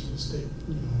legislatures in the state,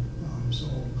 so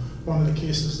one of the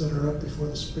cases that are up before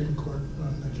the Supreme Court,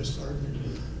 I just argued,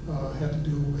 had to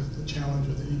do with the challenge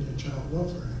of the Indian Child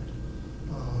Welfare Act.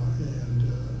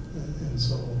 And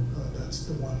so that's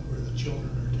the one where the children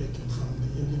are taken from the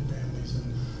Indian families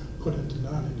and put into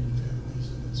non-Indian families,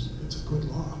 and it's a good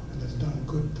law, and it's done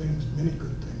good things, many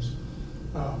good things.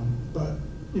 But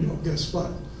guess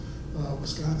what?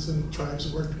 Wisconsin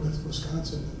tribes worked with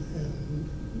Wisconsin, and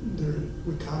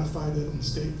we codified it in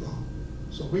state law.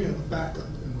 So we have a backup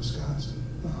in Wisconsin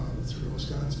through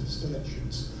Wisconsin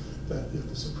statutes that if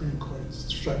the Supreme Court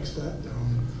strikes that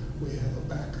down, we have a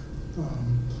backup.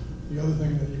 The other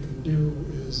thing that you can do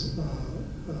is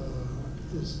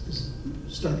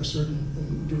start asserting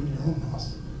and doing your own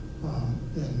laws.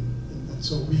 And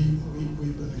so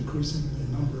we've been increasing the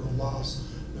number of laws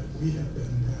that we have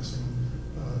been passing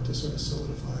to sort of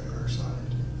solidify our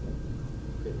sovereignty.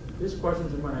 Okay. This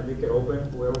question's going to make it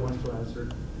open, whoever wants to answer.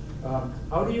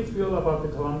 How do you feel about the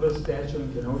Columbus statue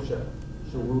in Kenosha?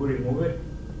 Should we remove it?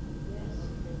 Yes.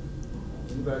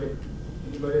 Anybody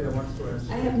that wants to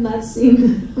answer? I have not seen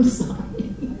it, I'm sorry.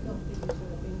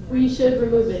 We should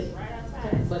remove it.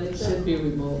 But it should be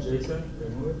removed. Jason,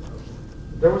 remove it? Okay.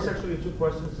 There was actually two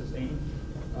questions, the same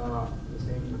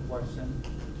question.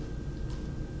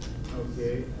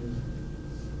 Okay.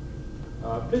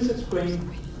 Please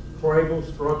explain tribal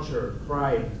structure,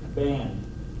 tribe, band.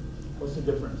 What's the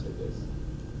difference, I guess?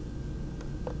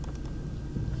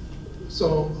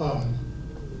 So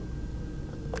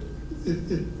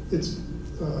it's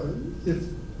if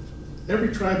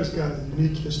every tribe has got a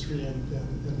unique history and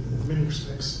in many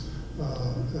respects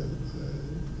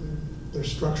their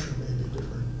structure may be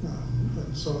different.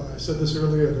 And so I said this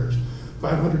earlier, there's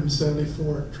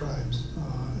 574 tribes,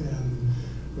 and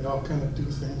we all kind of do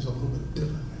things a little bit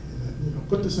differently. And,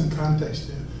 put this in context.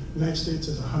 The United States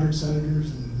has 100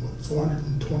 senators and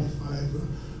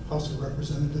 425 House of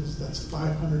Representatives. That's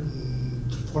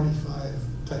 525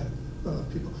 type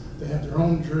people. They have their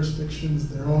own jurisdictions,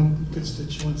 their own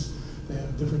constituents. They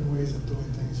have different ways of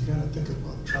doing things. You got to think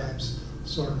about tribes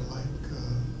sort of like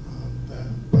that.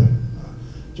 But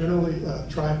generally,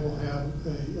 tribe will have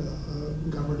a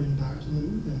governing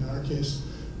document. In our case,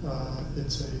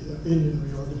 it's a Indian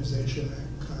Reorganization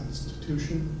Act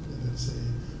Constitution, and it's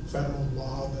a federal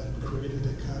law that created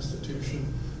a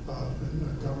constitution and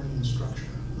a governing structure.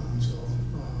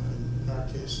 In our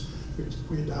case,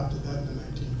 we adopted that in the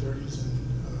 1930s,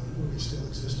 and we still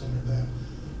exist under that.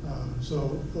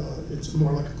 It's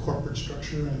more like a corporate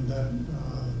structure, and then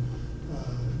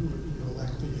you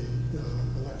elect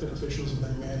the elected officials, and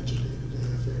they manage the day-to-day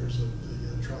affairs of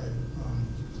the tribe.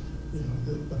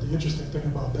 But the interesting thing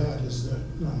about that is that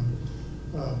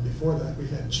before that we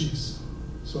had chiefs.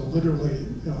 So literally,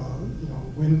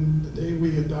 when the day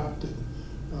we adopted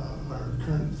our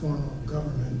current form of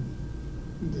government,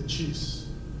 the chiefs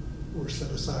were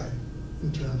set aside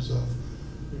in terms of,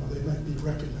 they might be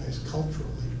recognized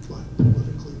culturally, but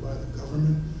politically by the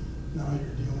government. Now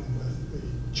you're dealing with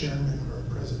a chairman or a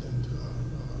president,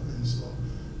 and so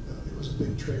it was a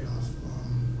big trade-off.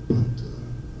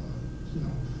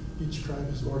 Each tribe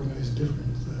is organized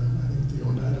different. I think the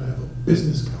Oneida have a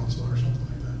business council or something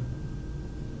like that.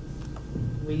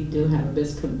 We do have a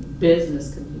business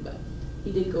committee, but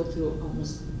he did go through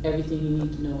almost everything you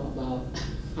need to know about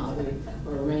how they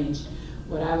are arranged.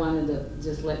 What I wanted to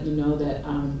just let you know that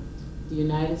the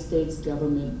United States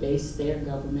government based their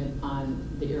government on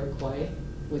the Iroquois,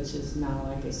 which is now,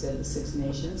 like I said, the Six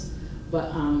Nations.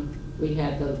 But we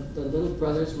had the Little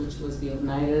Brothers, which was the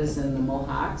Oneidas and the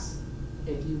Mohawks.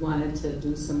 If you wanted to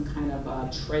do some kind of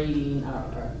trading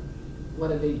or what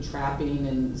are they, trapping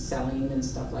and selling and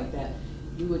stuff like that,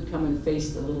 you would come and face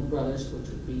the Little Brothers, which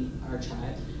would be our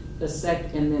tribe.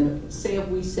 And then say if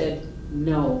we said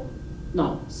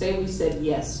say we said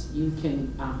yes, you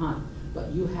can hunt,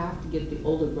 but you have to get the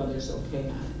older brothers okay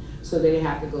on it. So they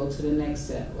have to go to the next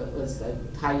set, what was the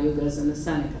Cayugas and the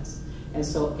Senecas. And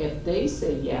so if they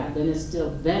say yeah, then it still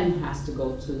then has to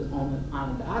go to the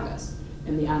Onondagas.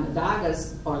 And the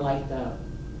Onondagas are like the, I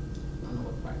don't know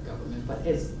what part of government, but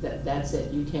it's that's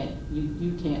it. You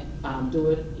can't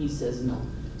do it. He says no.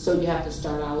 So you have to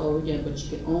start all over again, but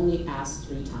you can only ask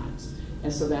 3 times.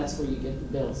 And so that's where you get the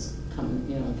bills coming,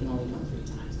 you can only come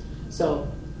 3 times. So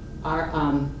our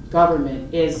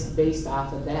government is based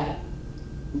off of that,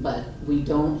 but we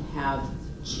don't have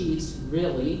chiefs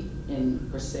really,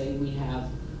 per se. We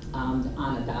have the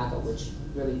Onondaga, which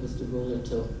really was the ruler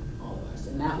to all of us.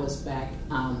 And that was back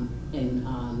in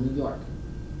New York.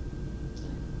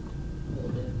 A little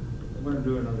bit. I'm going to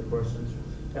do another question.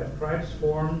 Have tribes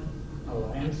formed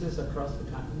alliances across the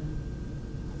continent?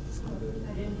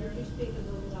 I didn't hear you speak a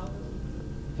little louder.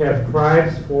 Have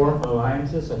tribes formed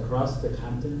alliances across the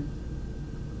continent?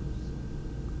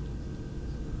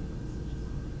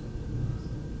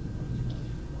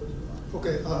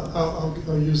 Okay,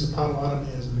 I'll use the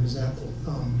Potawatomi as an example.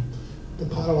 The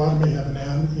Potawatomi have an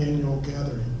annual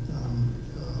gathering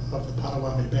of the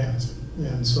Potawatomi bands,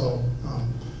 and so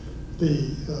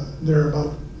there are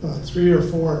about 3 or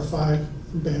 4 or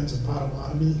 5 bands of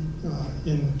Potawatomi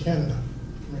in Canada.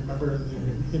 Remember the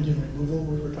Indian removal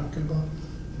we were talking about?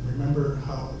 And remember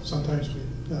how sometimes we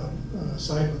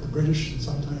side with the British and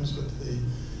sometimes with the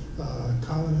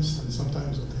colonists and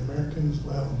sometimes with the Americans.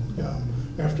 Well,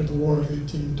 after the War of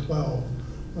 1812,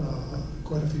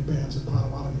 quite a few bands of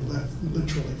Potawatomi left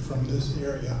literally from this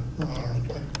area,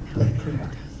 Pike Creek,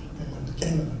 and went to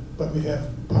Canada. But we have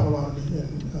Potawatomi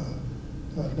in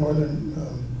northern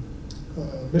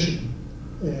Michigan,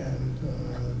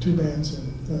 and 2 bands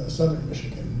in southern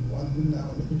Michigan, one now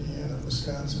in Indiana,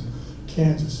 Wisconsin,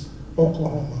 Kansas,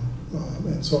 Oklahoma.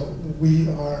 And so we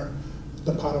are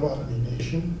the Potawatomi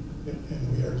Nation,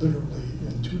 and we are literally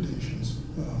in 2 nations.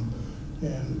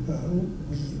 And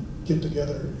we get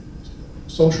together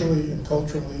socially and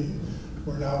culturally.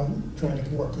 We're now trying to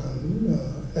work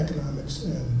on economics,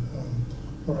 and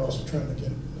we're also trying to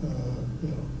get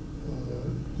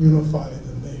unify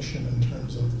the nation in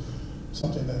terms of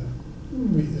something that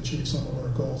we achieve some of our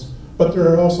goals. But there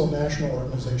are also national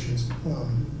organizations.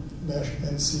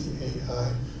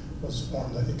 NCAI was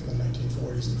formed, I think, in the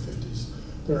 1940s and 50s.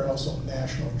 There are also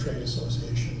national trade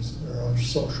associations. There are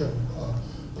social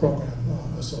program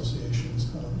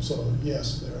associations. So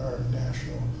yes, there are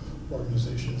national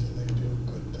organizations, and they do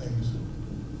good things.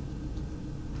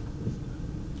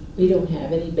 We don't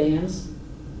have any bands,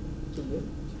 do you?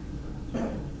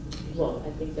 Well, I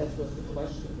think that's what the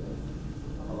question was.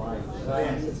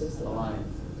 Alliance.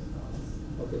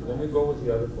 Okay, let me go with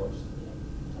the other question.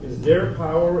 Is there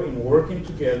power in working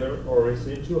together, or is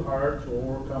it too hard to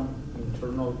overcome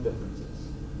internal differences?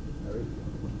 married?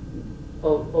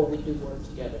 Oh, we do work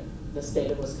together. The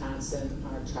state of Wisconsin,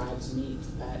 our tribes meet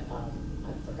at, I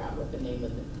forgot what the name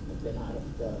of it, I've been out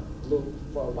of the loop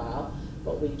for a while,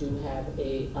 but we do have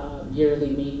a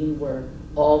yearly meeting where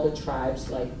all the tribes,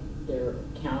 like their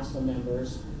council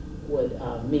members, would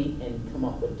meet and come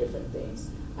up with different things.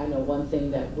 I know one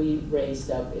thing that we raised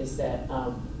up is that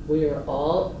we are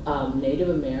all Native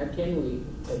American,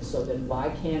 and so then why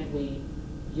can't we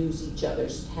use each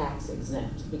other's tax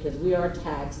exempt? Because we are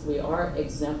taxed, we are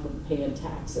exempt from paying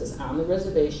taxes on the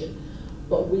reservation,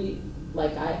 but we,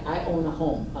 like I own a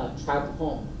home, a tribal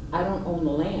home. I don't own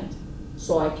the land,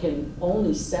 so I can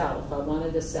only sell, if I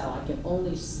wanted to sell, I can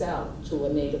only sell to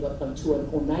a Native, to an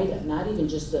Oneida, not even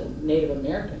just a Native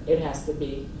American. It has to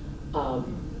be,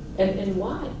 and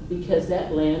why? Because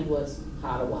that land was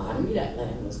Potawatomi, that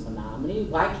land was Menominee.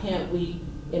 Why can't we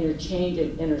interchange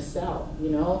and intersell, you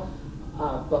know?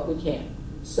 But we can't.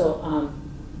 So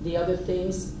the other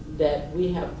things that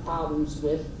we have problems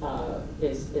with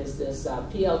is this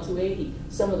PL 280.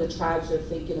 Some of the tribes are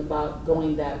thinking about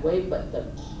going that way, but the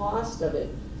cost of it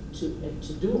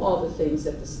to do all the things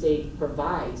that the state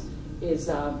provides is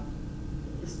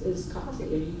costly.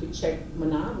 You could check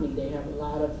Menominee; they have a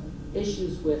lot of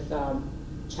issues with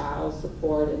child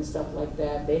support and stuff like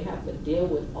that. They have to deal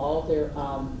with all their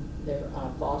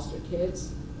foster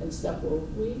kids and stuff. Where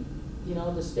we, you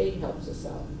know, the state helps us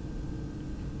out.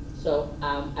 So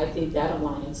I think that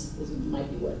alliance might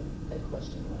be what that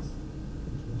question was.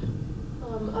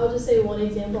 I'll just say one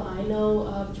example I know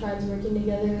of tribes working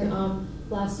together.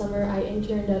 Last summer I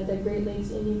interned at the Great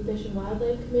Lakes Indian Fish and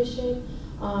Wildlife Commission,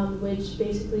 which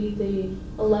basically the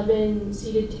 11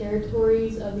 ceded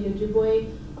territories of the Ojibwe,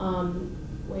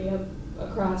 way up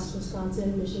across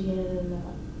Wisconsin, Michigan, and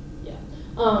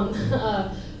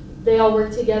they all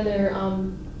work together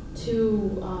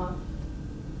to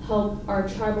help our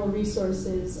tribal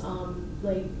resources,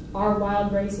 like our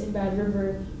wild rice in Bad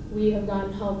River. We have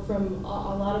gotten help from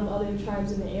a lot of other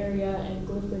tribes in the area, and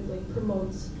Glyphic like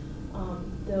promotes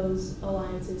those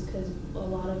alliances because a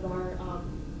lot of our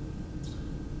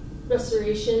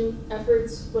restoration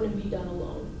efforts wouldn't be done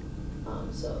alone.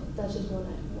 So that's just one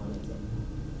example.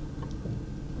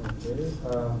 Okay,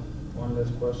 one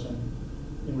last question.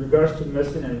 In regards to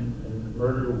missing and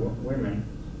murdered women,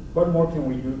 what more can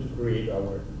we do to create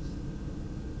awareness?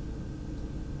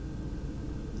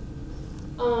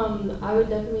 I would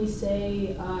definitely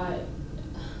say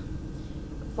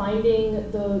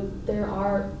finding there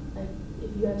are, if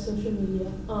you have social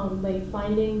media, like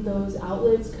finding those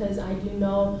outlets, because I do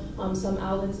know some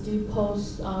outlets do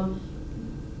post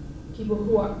people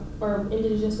who are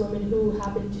Indigenous women who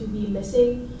happen to be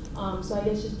missing. So I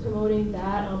guess just promoting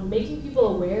that, making people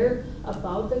aware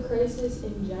about the crisis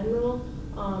in general,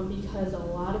 because a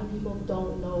lot of people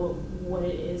don't know what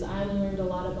it is. I only learned a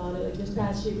lot about it like this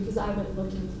past year because I went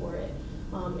looking for it.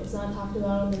 It's not talked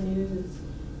about on the news.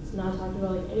 It's not talked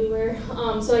about like anywhere.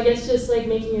 So I guess just like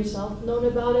making yourself known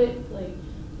about it, like,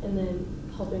 and then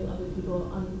helping other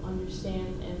people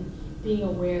understand and being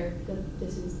aware that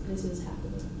this is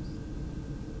happening.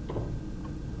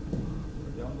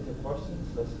 We're done with the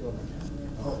questions. Let's go.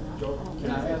 Joe.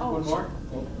 Can I ask one more?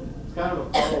 It's kind of a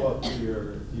follow-up to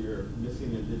your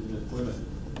missing Indigenous women.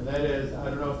 And that is, I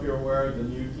don't know if you're aware of the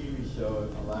new TV show,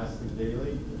 Alaska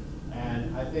Daily,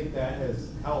 and I think that has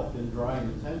helped in drawing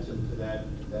attention to that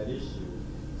issue.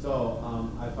 So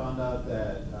I found out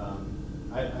that,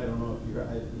 I don't know if you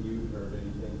heard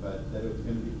anything, but that it was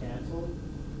going to be canceled.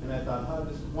 And I thought, how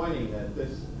disappointing that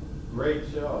this great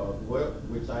show,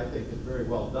 which I think is very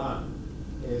well done,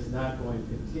 is not going to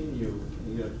continue,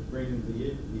 to bring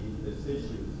this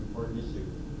important issue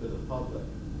to the public.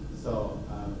 So,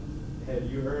 have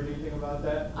you heard anything about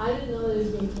that? I didn't know that it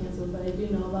was being canceled, but I do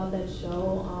know about that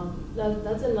show.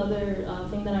 That's another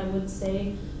thing that I would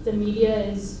say. The media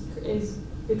is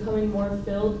becoming more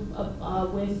filled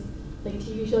with like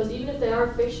TV shows, even if they are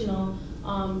fictional.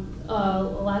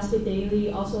 Alaska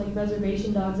Daily, also like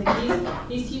Reservation Dogs, like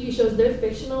these TV shows, they're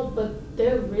fictional, but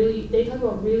they talk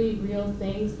about really real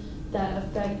things that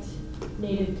affect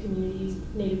Native communities,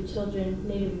 Native children,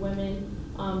 Native women.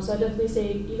 So I definitely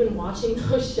say even watching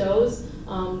those shows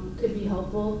could be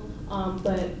helpful.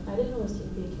 But I didn't know it was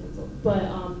being canceled. But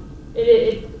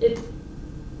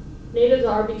Natives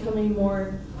are becoming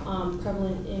more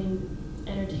prevalent in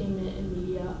entertainment and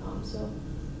media. So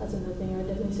that's another thing I would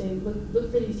definitely say.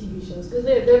 Look for these TV shows because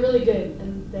they're really good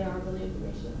and they are really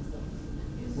informational and stuff.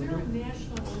 Is there a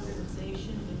national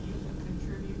organization that you can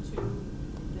contribute to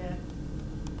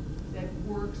that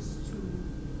works to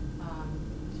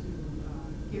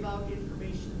give out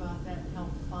information about that and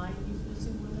help find these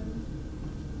missing women?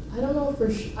 I don't know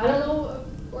I don't know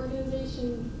of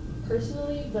organization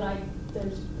personally, but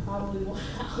there's probably one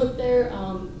out there.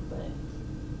 But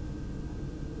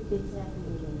It's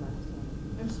happening in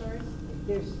Montana. I'm sorry.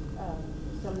 There's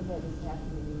some of that is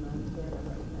happening in Montana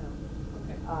right now.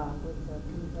 Okay. With the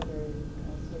Confederate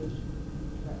Station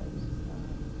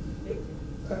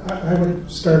tribes. I would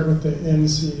start with the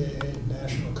NCAA,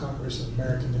 National Congress of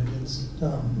American Indians.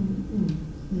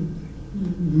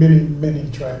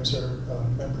 Many tribes are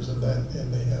members of that,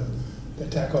 and they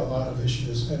tackle a lot of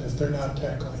issues. And if they're not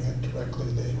tackling it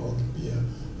directly, they will be a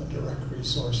direct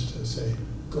resource to say,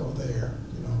 go there.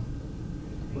 You know.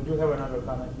 We do have another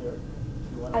comment here.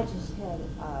 I just had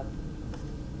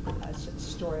a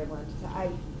story I wanted to tell.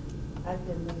 I've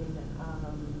been living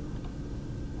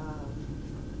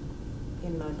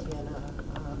in Montana.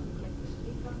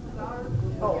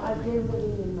 I've been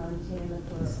living in Montana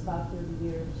for about 30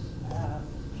 years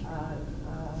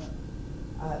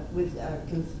with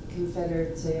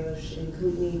Confederate Salish and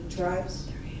Kootenai tribes,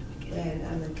 and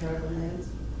on the tribal lands.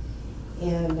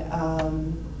 And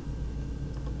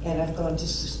I've gone to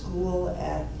school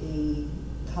at the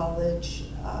college,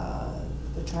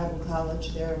 the tribal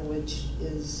college there, which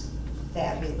is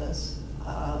fabulous.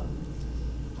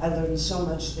 I learned so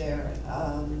much there.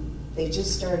 They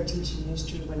just started teaching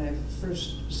history when I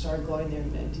first started going there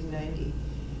in 1990.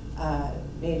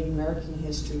 Native American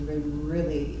history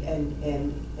really, and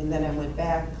then I went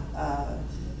back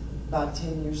about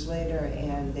 10 years later,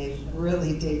 and they're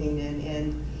really digging in,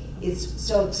 and it's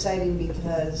so exciting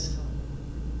because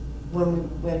when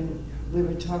we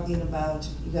were talking about,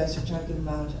 you guys were talking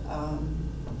about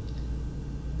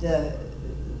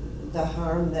the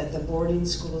harm that the boarding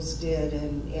schools did,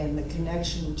 and the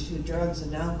connection to drugs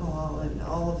and alcohol and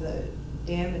all of the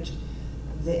damage.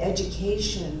 The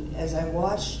education, as I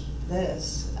watched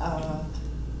this,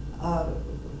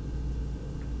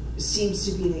 seems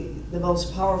to be the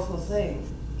most powerful thing,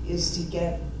 is to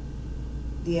get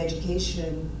the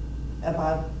education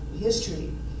about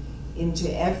history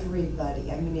into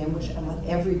everybody. I mean, I want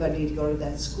everybody to go to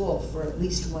that school for at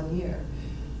least 1 year.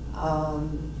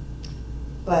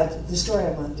 But the story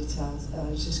I wanted to tell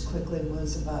just quickly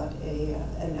was about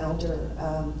an elder.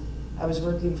 I was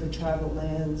working for tribal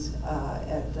lands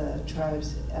at the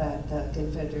tribes, at the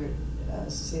Confederate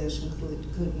Salish and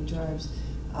Kootenai tribes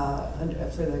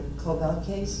for the Cobell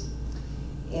case.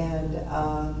 And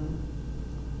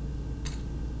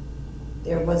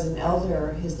there was an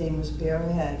elder, his name was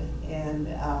Bearhead, and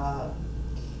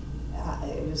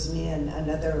it was me and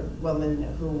another woman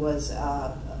who was,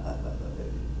 I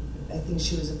think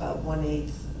she was about 1/8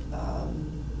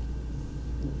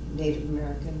 Native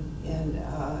American,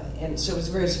 and so it was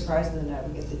very surprising that I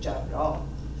would get the job at all,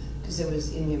 because it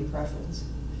was Indian preference.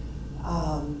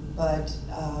 But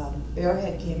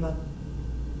Bearhead came up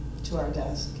to our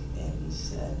desk and he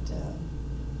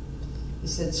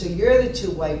said, "So you're the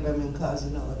two white women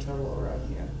causing all the trouble around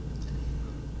here."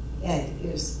 And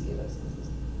it was,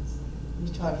 we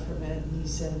talked for a minute, and he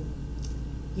said,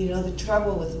 the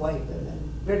trouble with white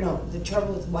women, the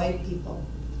trouble with white people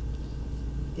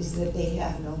is that they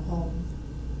have no home.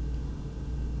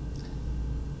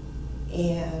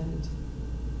 And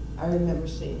I remember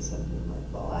saying something like,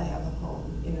 well, I have a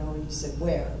home, and he said,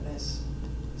 where? And I said,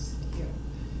 here.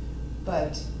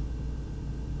 But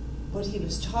what he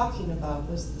was talking about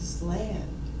was this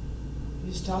land. He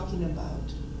was talking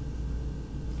about,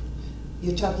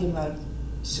 you're talking about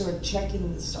sort of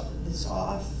checking this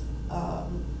off,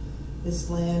 this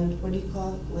land, what do you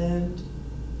call it? Land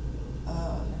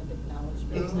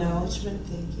acknowledgement,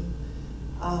 thank you.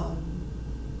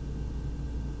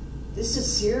 This is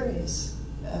serious.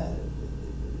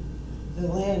 The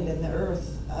land and the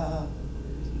earth,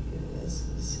 as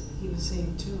he was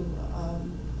saying too,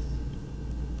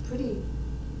 pretty.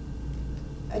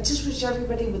 I just wish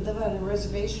everybody would live on a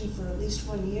reservation for at least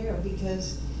 1 year,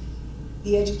 because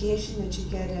the education that you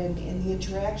get and the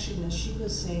interaction, as she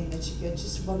was saying, that you get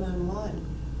just one-on-one,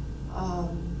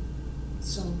 it's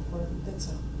so important. That's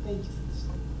all. Thank you for this.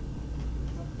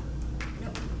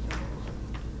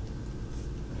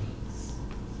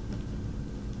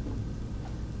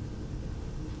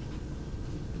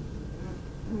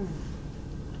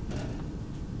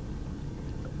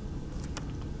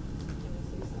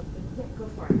 Go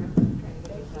for it.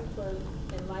 Thank you for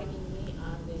enlightening me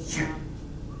on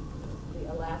the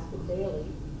Alaska Daily,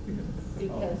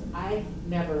 because I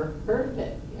never heard of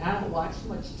it. I don't watch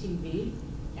much TV,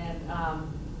 and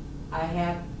I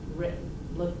have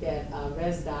looked at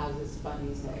Res Dawes. It's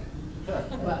funny as heck.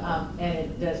 But and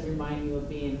it does remind you of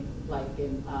being like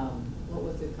in what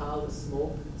was it called? The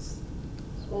smoke.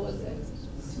 What was it?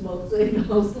 smoke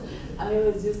signals. I mean,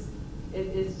 it was just,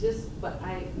 it's just, but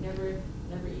I never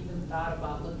even thought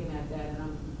about looking at that, and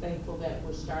I'm thankful that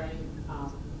we're starting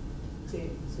to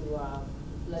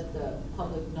let the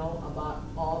public know about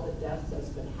all the deaths that's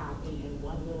been happening in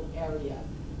one little area.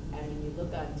 And when you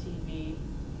look on TV,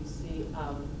 you see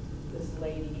this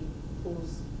lady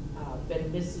who's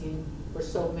been missing for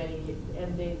so many years,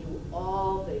 and they do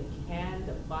all they can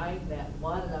to find that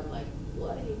one. And I'm like,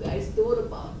 what are you guys doing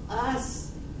about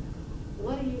us?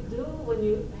 What do you do when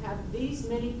you have these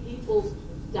many people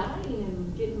dying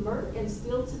and getting murdered, and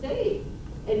still today?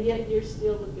 And yet you're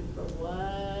still looking for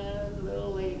one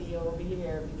little lady over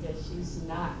here because she's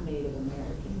not Native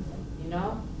American, you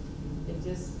know? It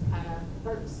just kind of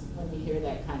hurts when you hear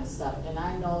that kind of stuff. And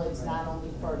I know it's not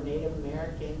only for Native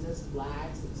Americans, it's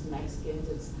blacks, it's Mexicans,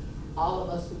 it's all of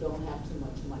us who don't have too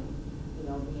much money, you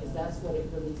know, because that's what it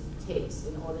really takes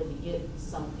in order to get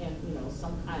some, you know,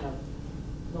 some kind of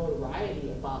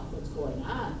notoriety about what's going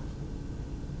on.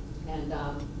 And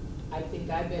I think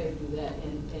I better do that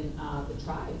in the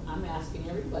tribe. I'm asking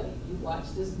everybody, you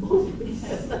watch this movie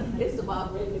because it's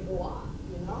about ready to go off,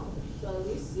 you know? So at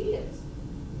least see it.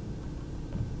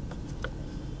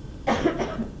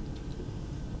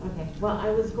 Okay, well, I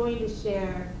was going to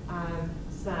share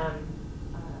some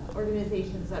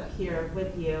organizations up here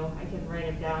with you. I can write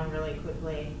them down really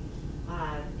quickly.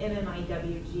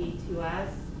 MMIWG to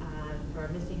us, for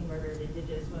missing murdered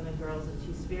Indigenous women, girls, and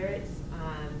Two Spirits.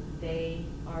 They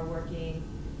are working,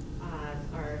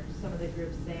 are some of the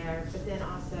groups there, but then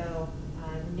also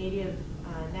the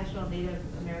National Native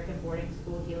American Boarding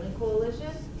School Healing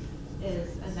Coalition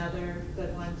is another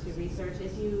good one to research.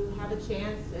 If you have a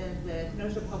chance in the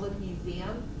Kenosha Public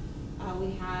Museum,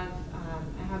 we have,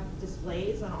 I have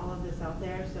displays on all of this out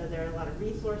there, so there are a lot of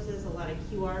resources, a lot of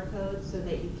QR codes so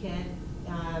that you can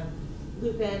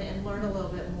loop in and learn a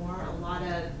little bit more. A lot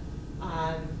of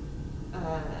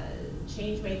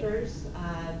change makers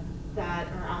that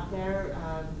are out there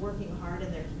working hard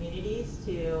in their communities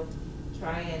to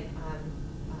try and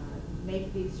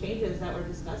make these changes that were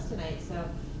discussed tonight. So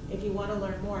if you want to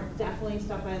learn more, definitely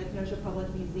stop by the Kenosha Public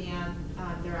Museum.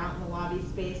 They're out in the lobby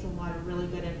space, and a lot of really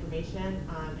good information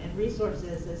and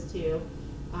resources as to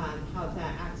how to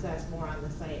access more on the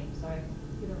site. So I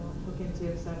you know look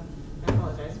into, so I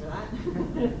apologize for that.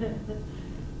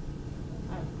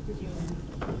 Do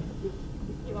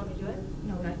you want me to do it?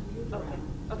 No, okay. Okay.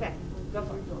 Okay, go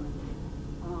for it.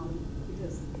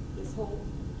 Because this whole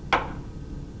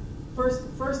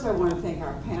First, I want to thank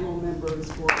our panel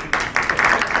members for and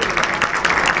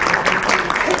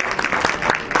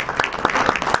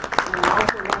I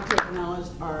also want to acknowledge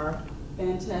our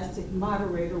fantastic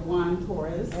moderator, Juan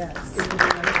Torres. Yes.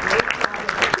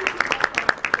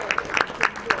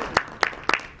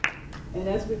 And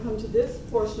as we come to this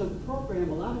portion of the program,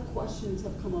 a lot of questions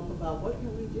have come up about what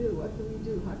can we do, what can we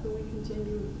do, how can we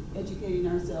continue educating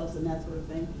ourselves and that sort of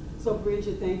thing. So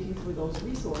Bridget, thank you for those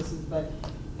resources. But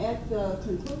at the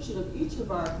conclusion of each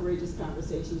of our Courageous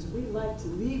Conversations, we'd like to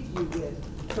leave you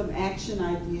with some action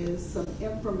ideas, some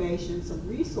information, some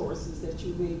resources that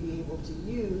you may be able to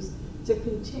use to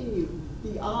continue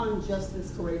beyond just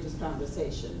this Courageous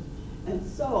Conversation. And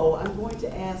so I'm going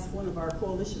to ask one of our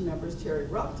coalition members, Terry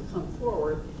Rupp, to come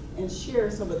forward and share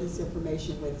some of this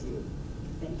information with you.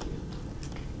 Thank you.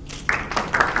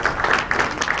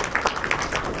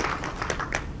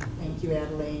 Thank you,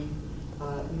 Adeline.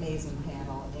 Amazing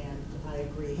panel, and I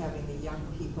agree, having the young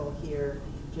people here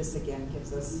just again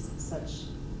gives us such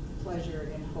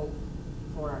pleasure and hope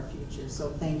for our future.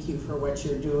 So thank you for what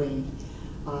you're doing.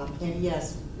 And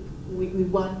yes,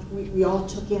 we all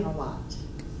took in a lot,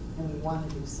 and we want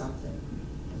to do something.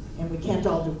 And we can't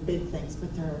all do big things,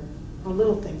 but there are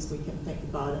little things we can think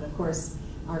about. And of course,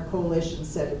 our coalition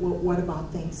said, well, what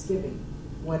about Thanksgiving?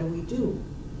 What do we do?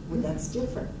 Well, that's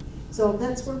different. So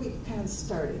that's where we kind of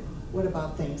started. What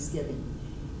about Thanksgiving?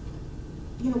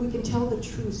 You know, we can tell the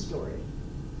true story.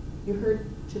 You heard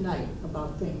tonight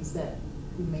about things that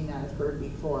we may not have heard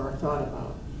before or thought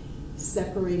about.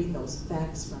 Separating those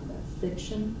facts from the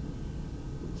fiction.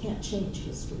 We can't change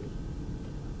history,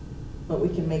 but we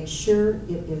can make sure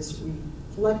it is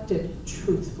reflected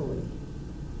truthfully.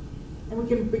 And we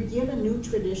can begin a new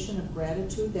tradition of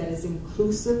gratitude that is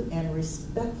inclusive and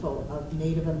respectful of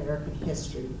Native American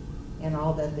history and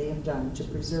all that they have done to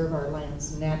preserve our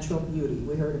land's natural beauty.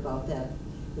 We heard about that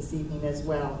this evening as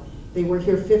well. They were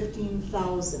here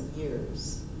 15,000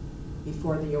 years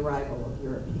before the arrival of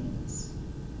Europeans.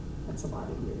 That's a lot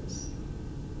of years.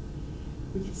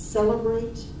 We can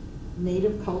celebrate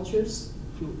Native cultures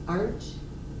through art,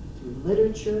 through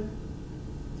literature,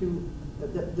 through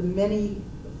the many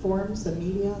forms of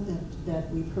media that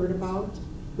we've heard about.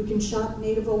 We can shop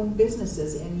Native-owned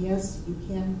businesses, and yes, you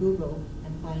can Google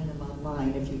and find them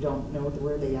online if you don't know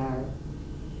where they are.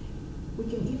 We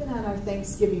can even on our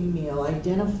Thanksgiving meal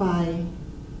identify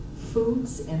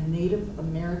foods and Native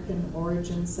American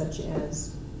origins such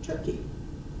as turkey.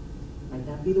 Might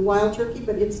not be the wild turkey,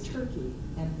 but it's turkey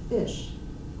and fish,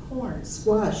 corn,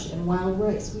 squash, and wild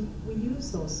rice. We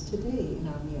use those today in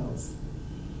our meals.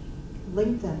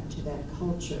 Link them to that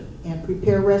culture and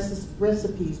prepare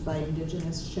recipes by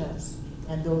Indigenous chefs,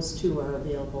 and those too are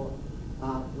available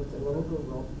with a little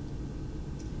Google.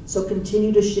 So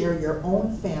continue to share your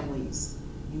own family's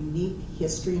unique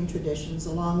history and traditions,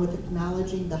 along with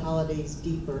acknowledging the holiday's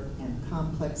deeper and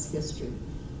complex history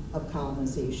of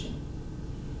colonization.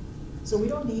 So we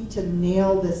don't need to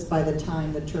nail this by the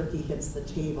time the turkey hits the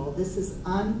table. This is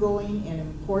ongoing and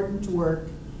important work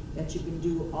that you can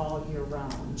do all year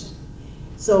round.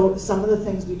 So some of the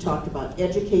things we talked about: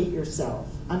 educate yourself,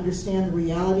 understand the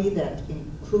reality that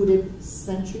included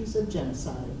centuries of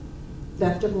genocide,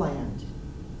 theft of land,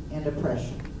 and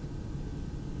oppression.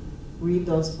 Read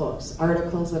those books,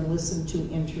 articles, and listen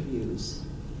to interviews.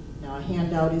 Now, a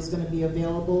handout is going to be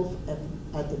available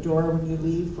at the door when you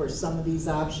leave for some of these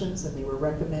options, and they were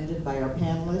recommended by our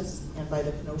panelists and by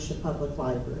the Kenosha Public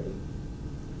Library.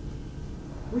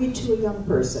 Read to a young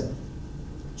person,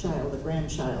 a child, a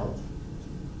grandchild.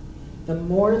 The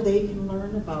more they can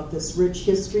learn about this rich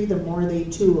history, the more they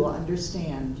too will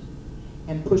understand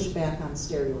and push back on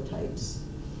stereotypes.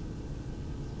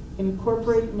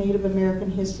 Incorporate Native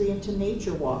American history into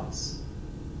nature walks.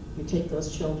 You take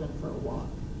those children for a walk.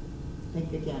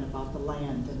 Think again about the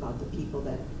land, about the people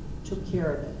that took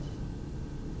care of it.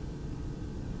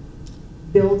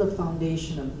 Build a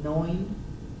foundation of knowing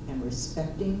and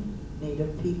respecting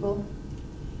Native people,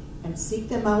 and seek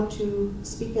them out to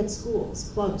speak at schools,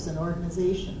 clubs, and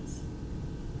organizations.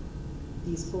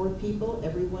 These 4 people,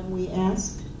 everyone we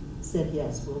asked, said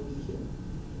yes, we'll be here.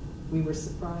 We were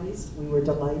surprised, we were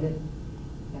delighted,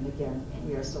 and again,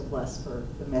 we are so blessed for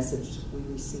the message we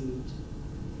received.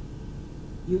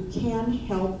 You can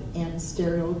help end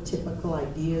stereotypical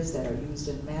ideas that are used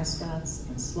in mascots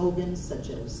and slogans such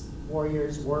as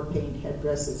warriors, war paint,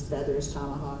 headdresses, feathers,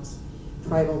 tomahawks,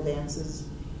 tribal dances.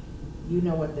 You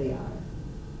know what they are.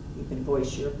 You can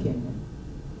voice your opinion.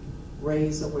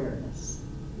 Raise awareness.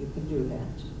 You can do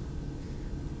that.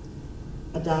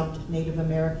 Adopt Native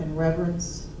American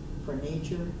reverence for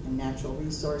nature and natural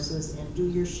resources, and do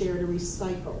your share to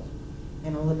recycle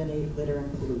and eliminate litter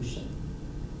and pollution.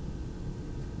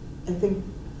 I think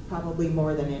probably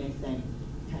more than anything,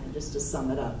 kind of just to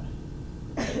sum it up,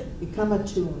 become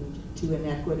attuned to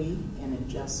inequity and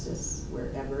injustice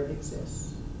wherever it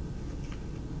exists.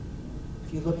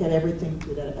 If you look at everything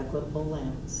through that equitable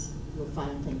lens, you'll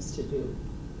find things to do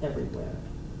everywhere.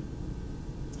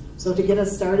 So to get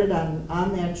us started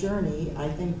on that journey, I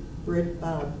think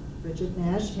Bridget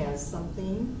Nash has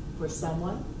something for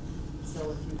someone.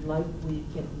 So if you'd like, you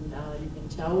can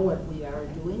tell what we are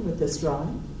doing with this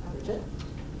drawing. Bridget?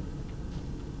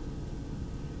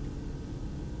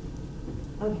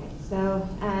 Okay, so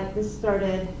this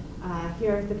started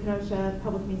here at the Kenosha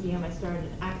Public Museum. I started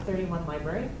an Act 31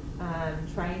 library,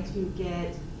 trying to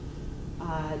get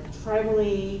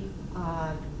tribally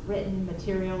written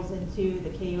materials into the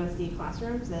KUSD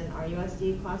classrooms and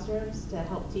RUSD classrooms to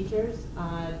help teachers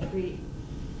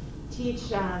teach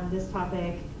this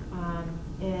topic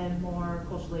in more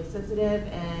culturally sensitive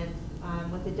and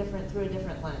through a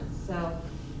different lens. So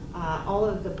all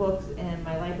of the books in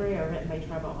my library are written by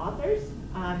tribal authors,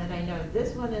 and I know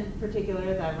this one in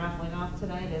particular that I'm raffling off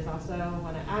tonight is also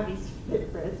one of Abby's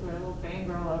favorites. We're a little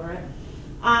fangirl over it.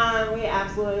 We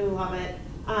absolutely love it.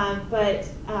 But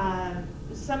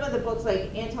some of the books,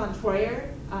 like Anton Troyer,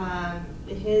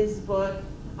 his book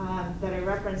that I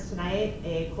referenced tonight,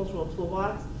 A Cultural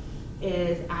Toolbox,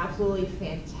 is absolutely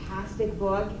fantastic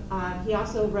book. He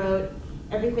also wrote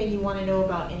Everything You Want to Know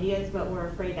About Indians But We're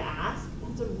Afraid to Ask.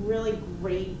 That's a really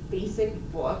great basic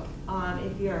book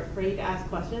if you're afraid to ask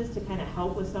questions, to kind of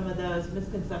help with some of those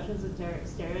misconceptions and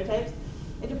stereotypes,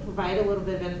 and to provide a little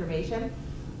bit of information.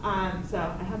 So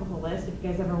I have a whole list. If you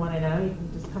guys ever want to know, you can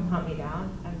just come hunt me down.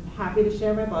 I'm happy to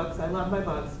share my books. I love my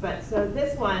books. But so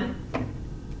this one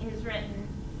is written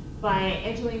by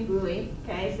Angeline Booley.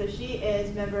 Okay, so she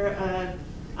is member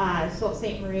of Sault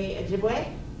Ste. Marie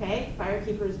Ojibwe. Okay,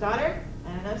 Firekeeper's daughter.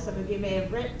 I don't know, some of you may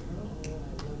have written.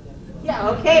 Yeah,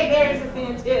 okay, Mary's a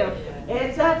fan too.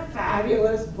 It's a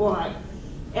fabulous book.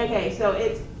 Okay, so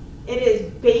it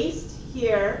is based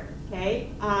here. Okay,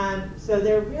 so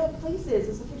they're real places.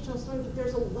 It's a traditional story, but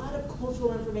there's a lot of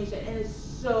cultural information, and it's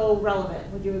so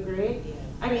relevant. Would you agree? Yeah.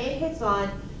 I mean, it hits on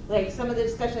like some of the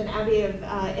discussion, Abby, of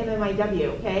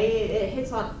MMIW, okay? It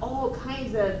hits on all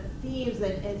kinds of themes,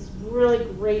 and it's really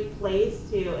great place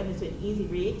to, and it's an easy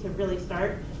read to really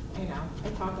start. I know, I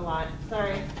talk a lot,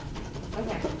 sorry.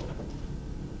 Okay.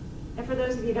 And for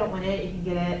those of you who don't want it, you can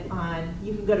get it on,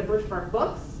 you can go to Birch Bark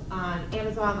Books, on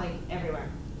Amazon, like everywhere.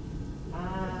 All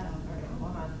right,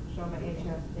 hold on, show my age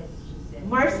here.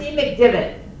 Marcy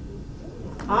McDivitt.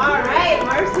 All right,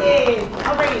 Marcy,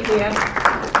 I'll bring it to you.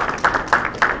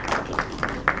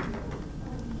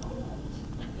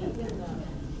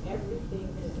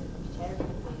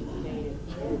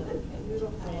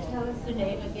 Tell us the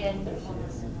name again.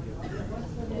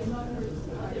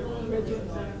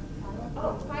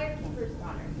 Oh, Firekeeper's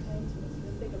Honor.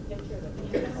 Let's take a picture of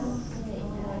it.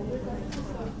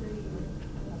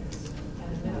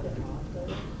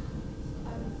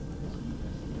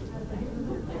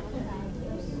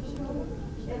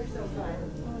 It's so fun.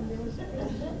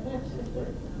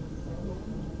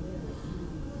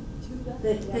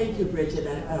 Thank you, Bridget.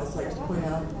 I'd also like to point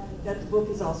out that the book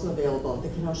is also available at the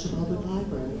Kenosha Public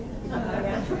Library.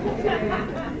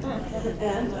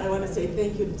 And I want to say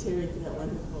thank you to Terry for that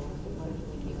wonderful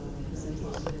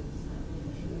presentation.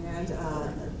 And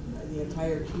the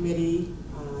entire committee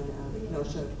on the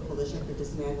Kenosha Coalition for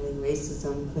Dismantling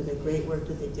Racism for the great work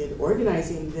that they did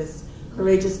organizing this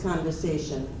courageous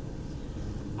conversation.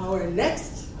 Our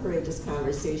next courageous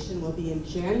conversation will be in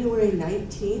January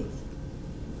 19th.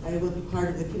 I will be part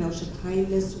of the Kenosha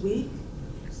Kindness Week.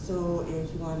 So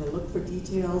if you want to look for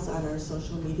details on our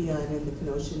social media and in the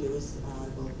Kenosha News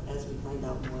as we find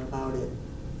out more about it.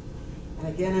 And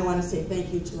again, I want to say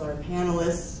thank you to our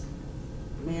panelists,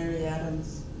 Mary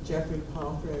Adams, Jeffrey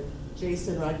Palford,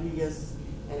 Jason Rodriguez,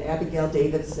 and Abigail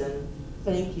Davidson.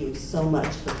 Thank you so much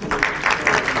for coming today.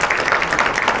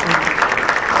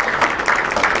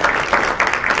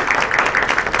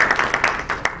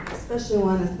 I especially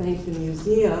want to thank the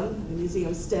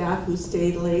museum staff who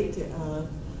stayed late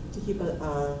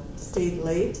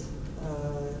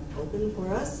open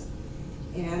for us.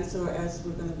 And so as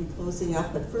we're going to be closing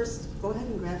up, but first go ahead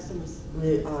and grab some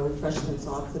refreshments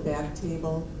off the back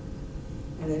table,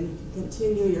 and then you can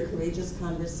continue your courageous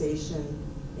conversation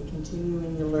and continue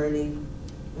in your learning,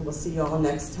 and we'll see you all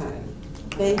next time.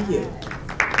 Thank you.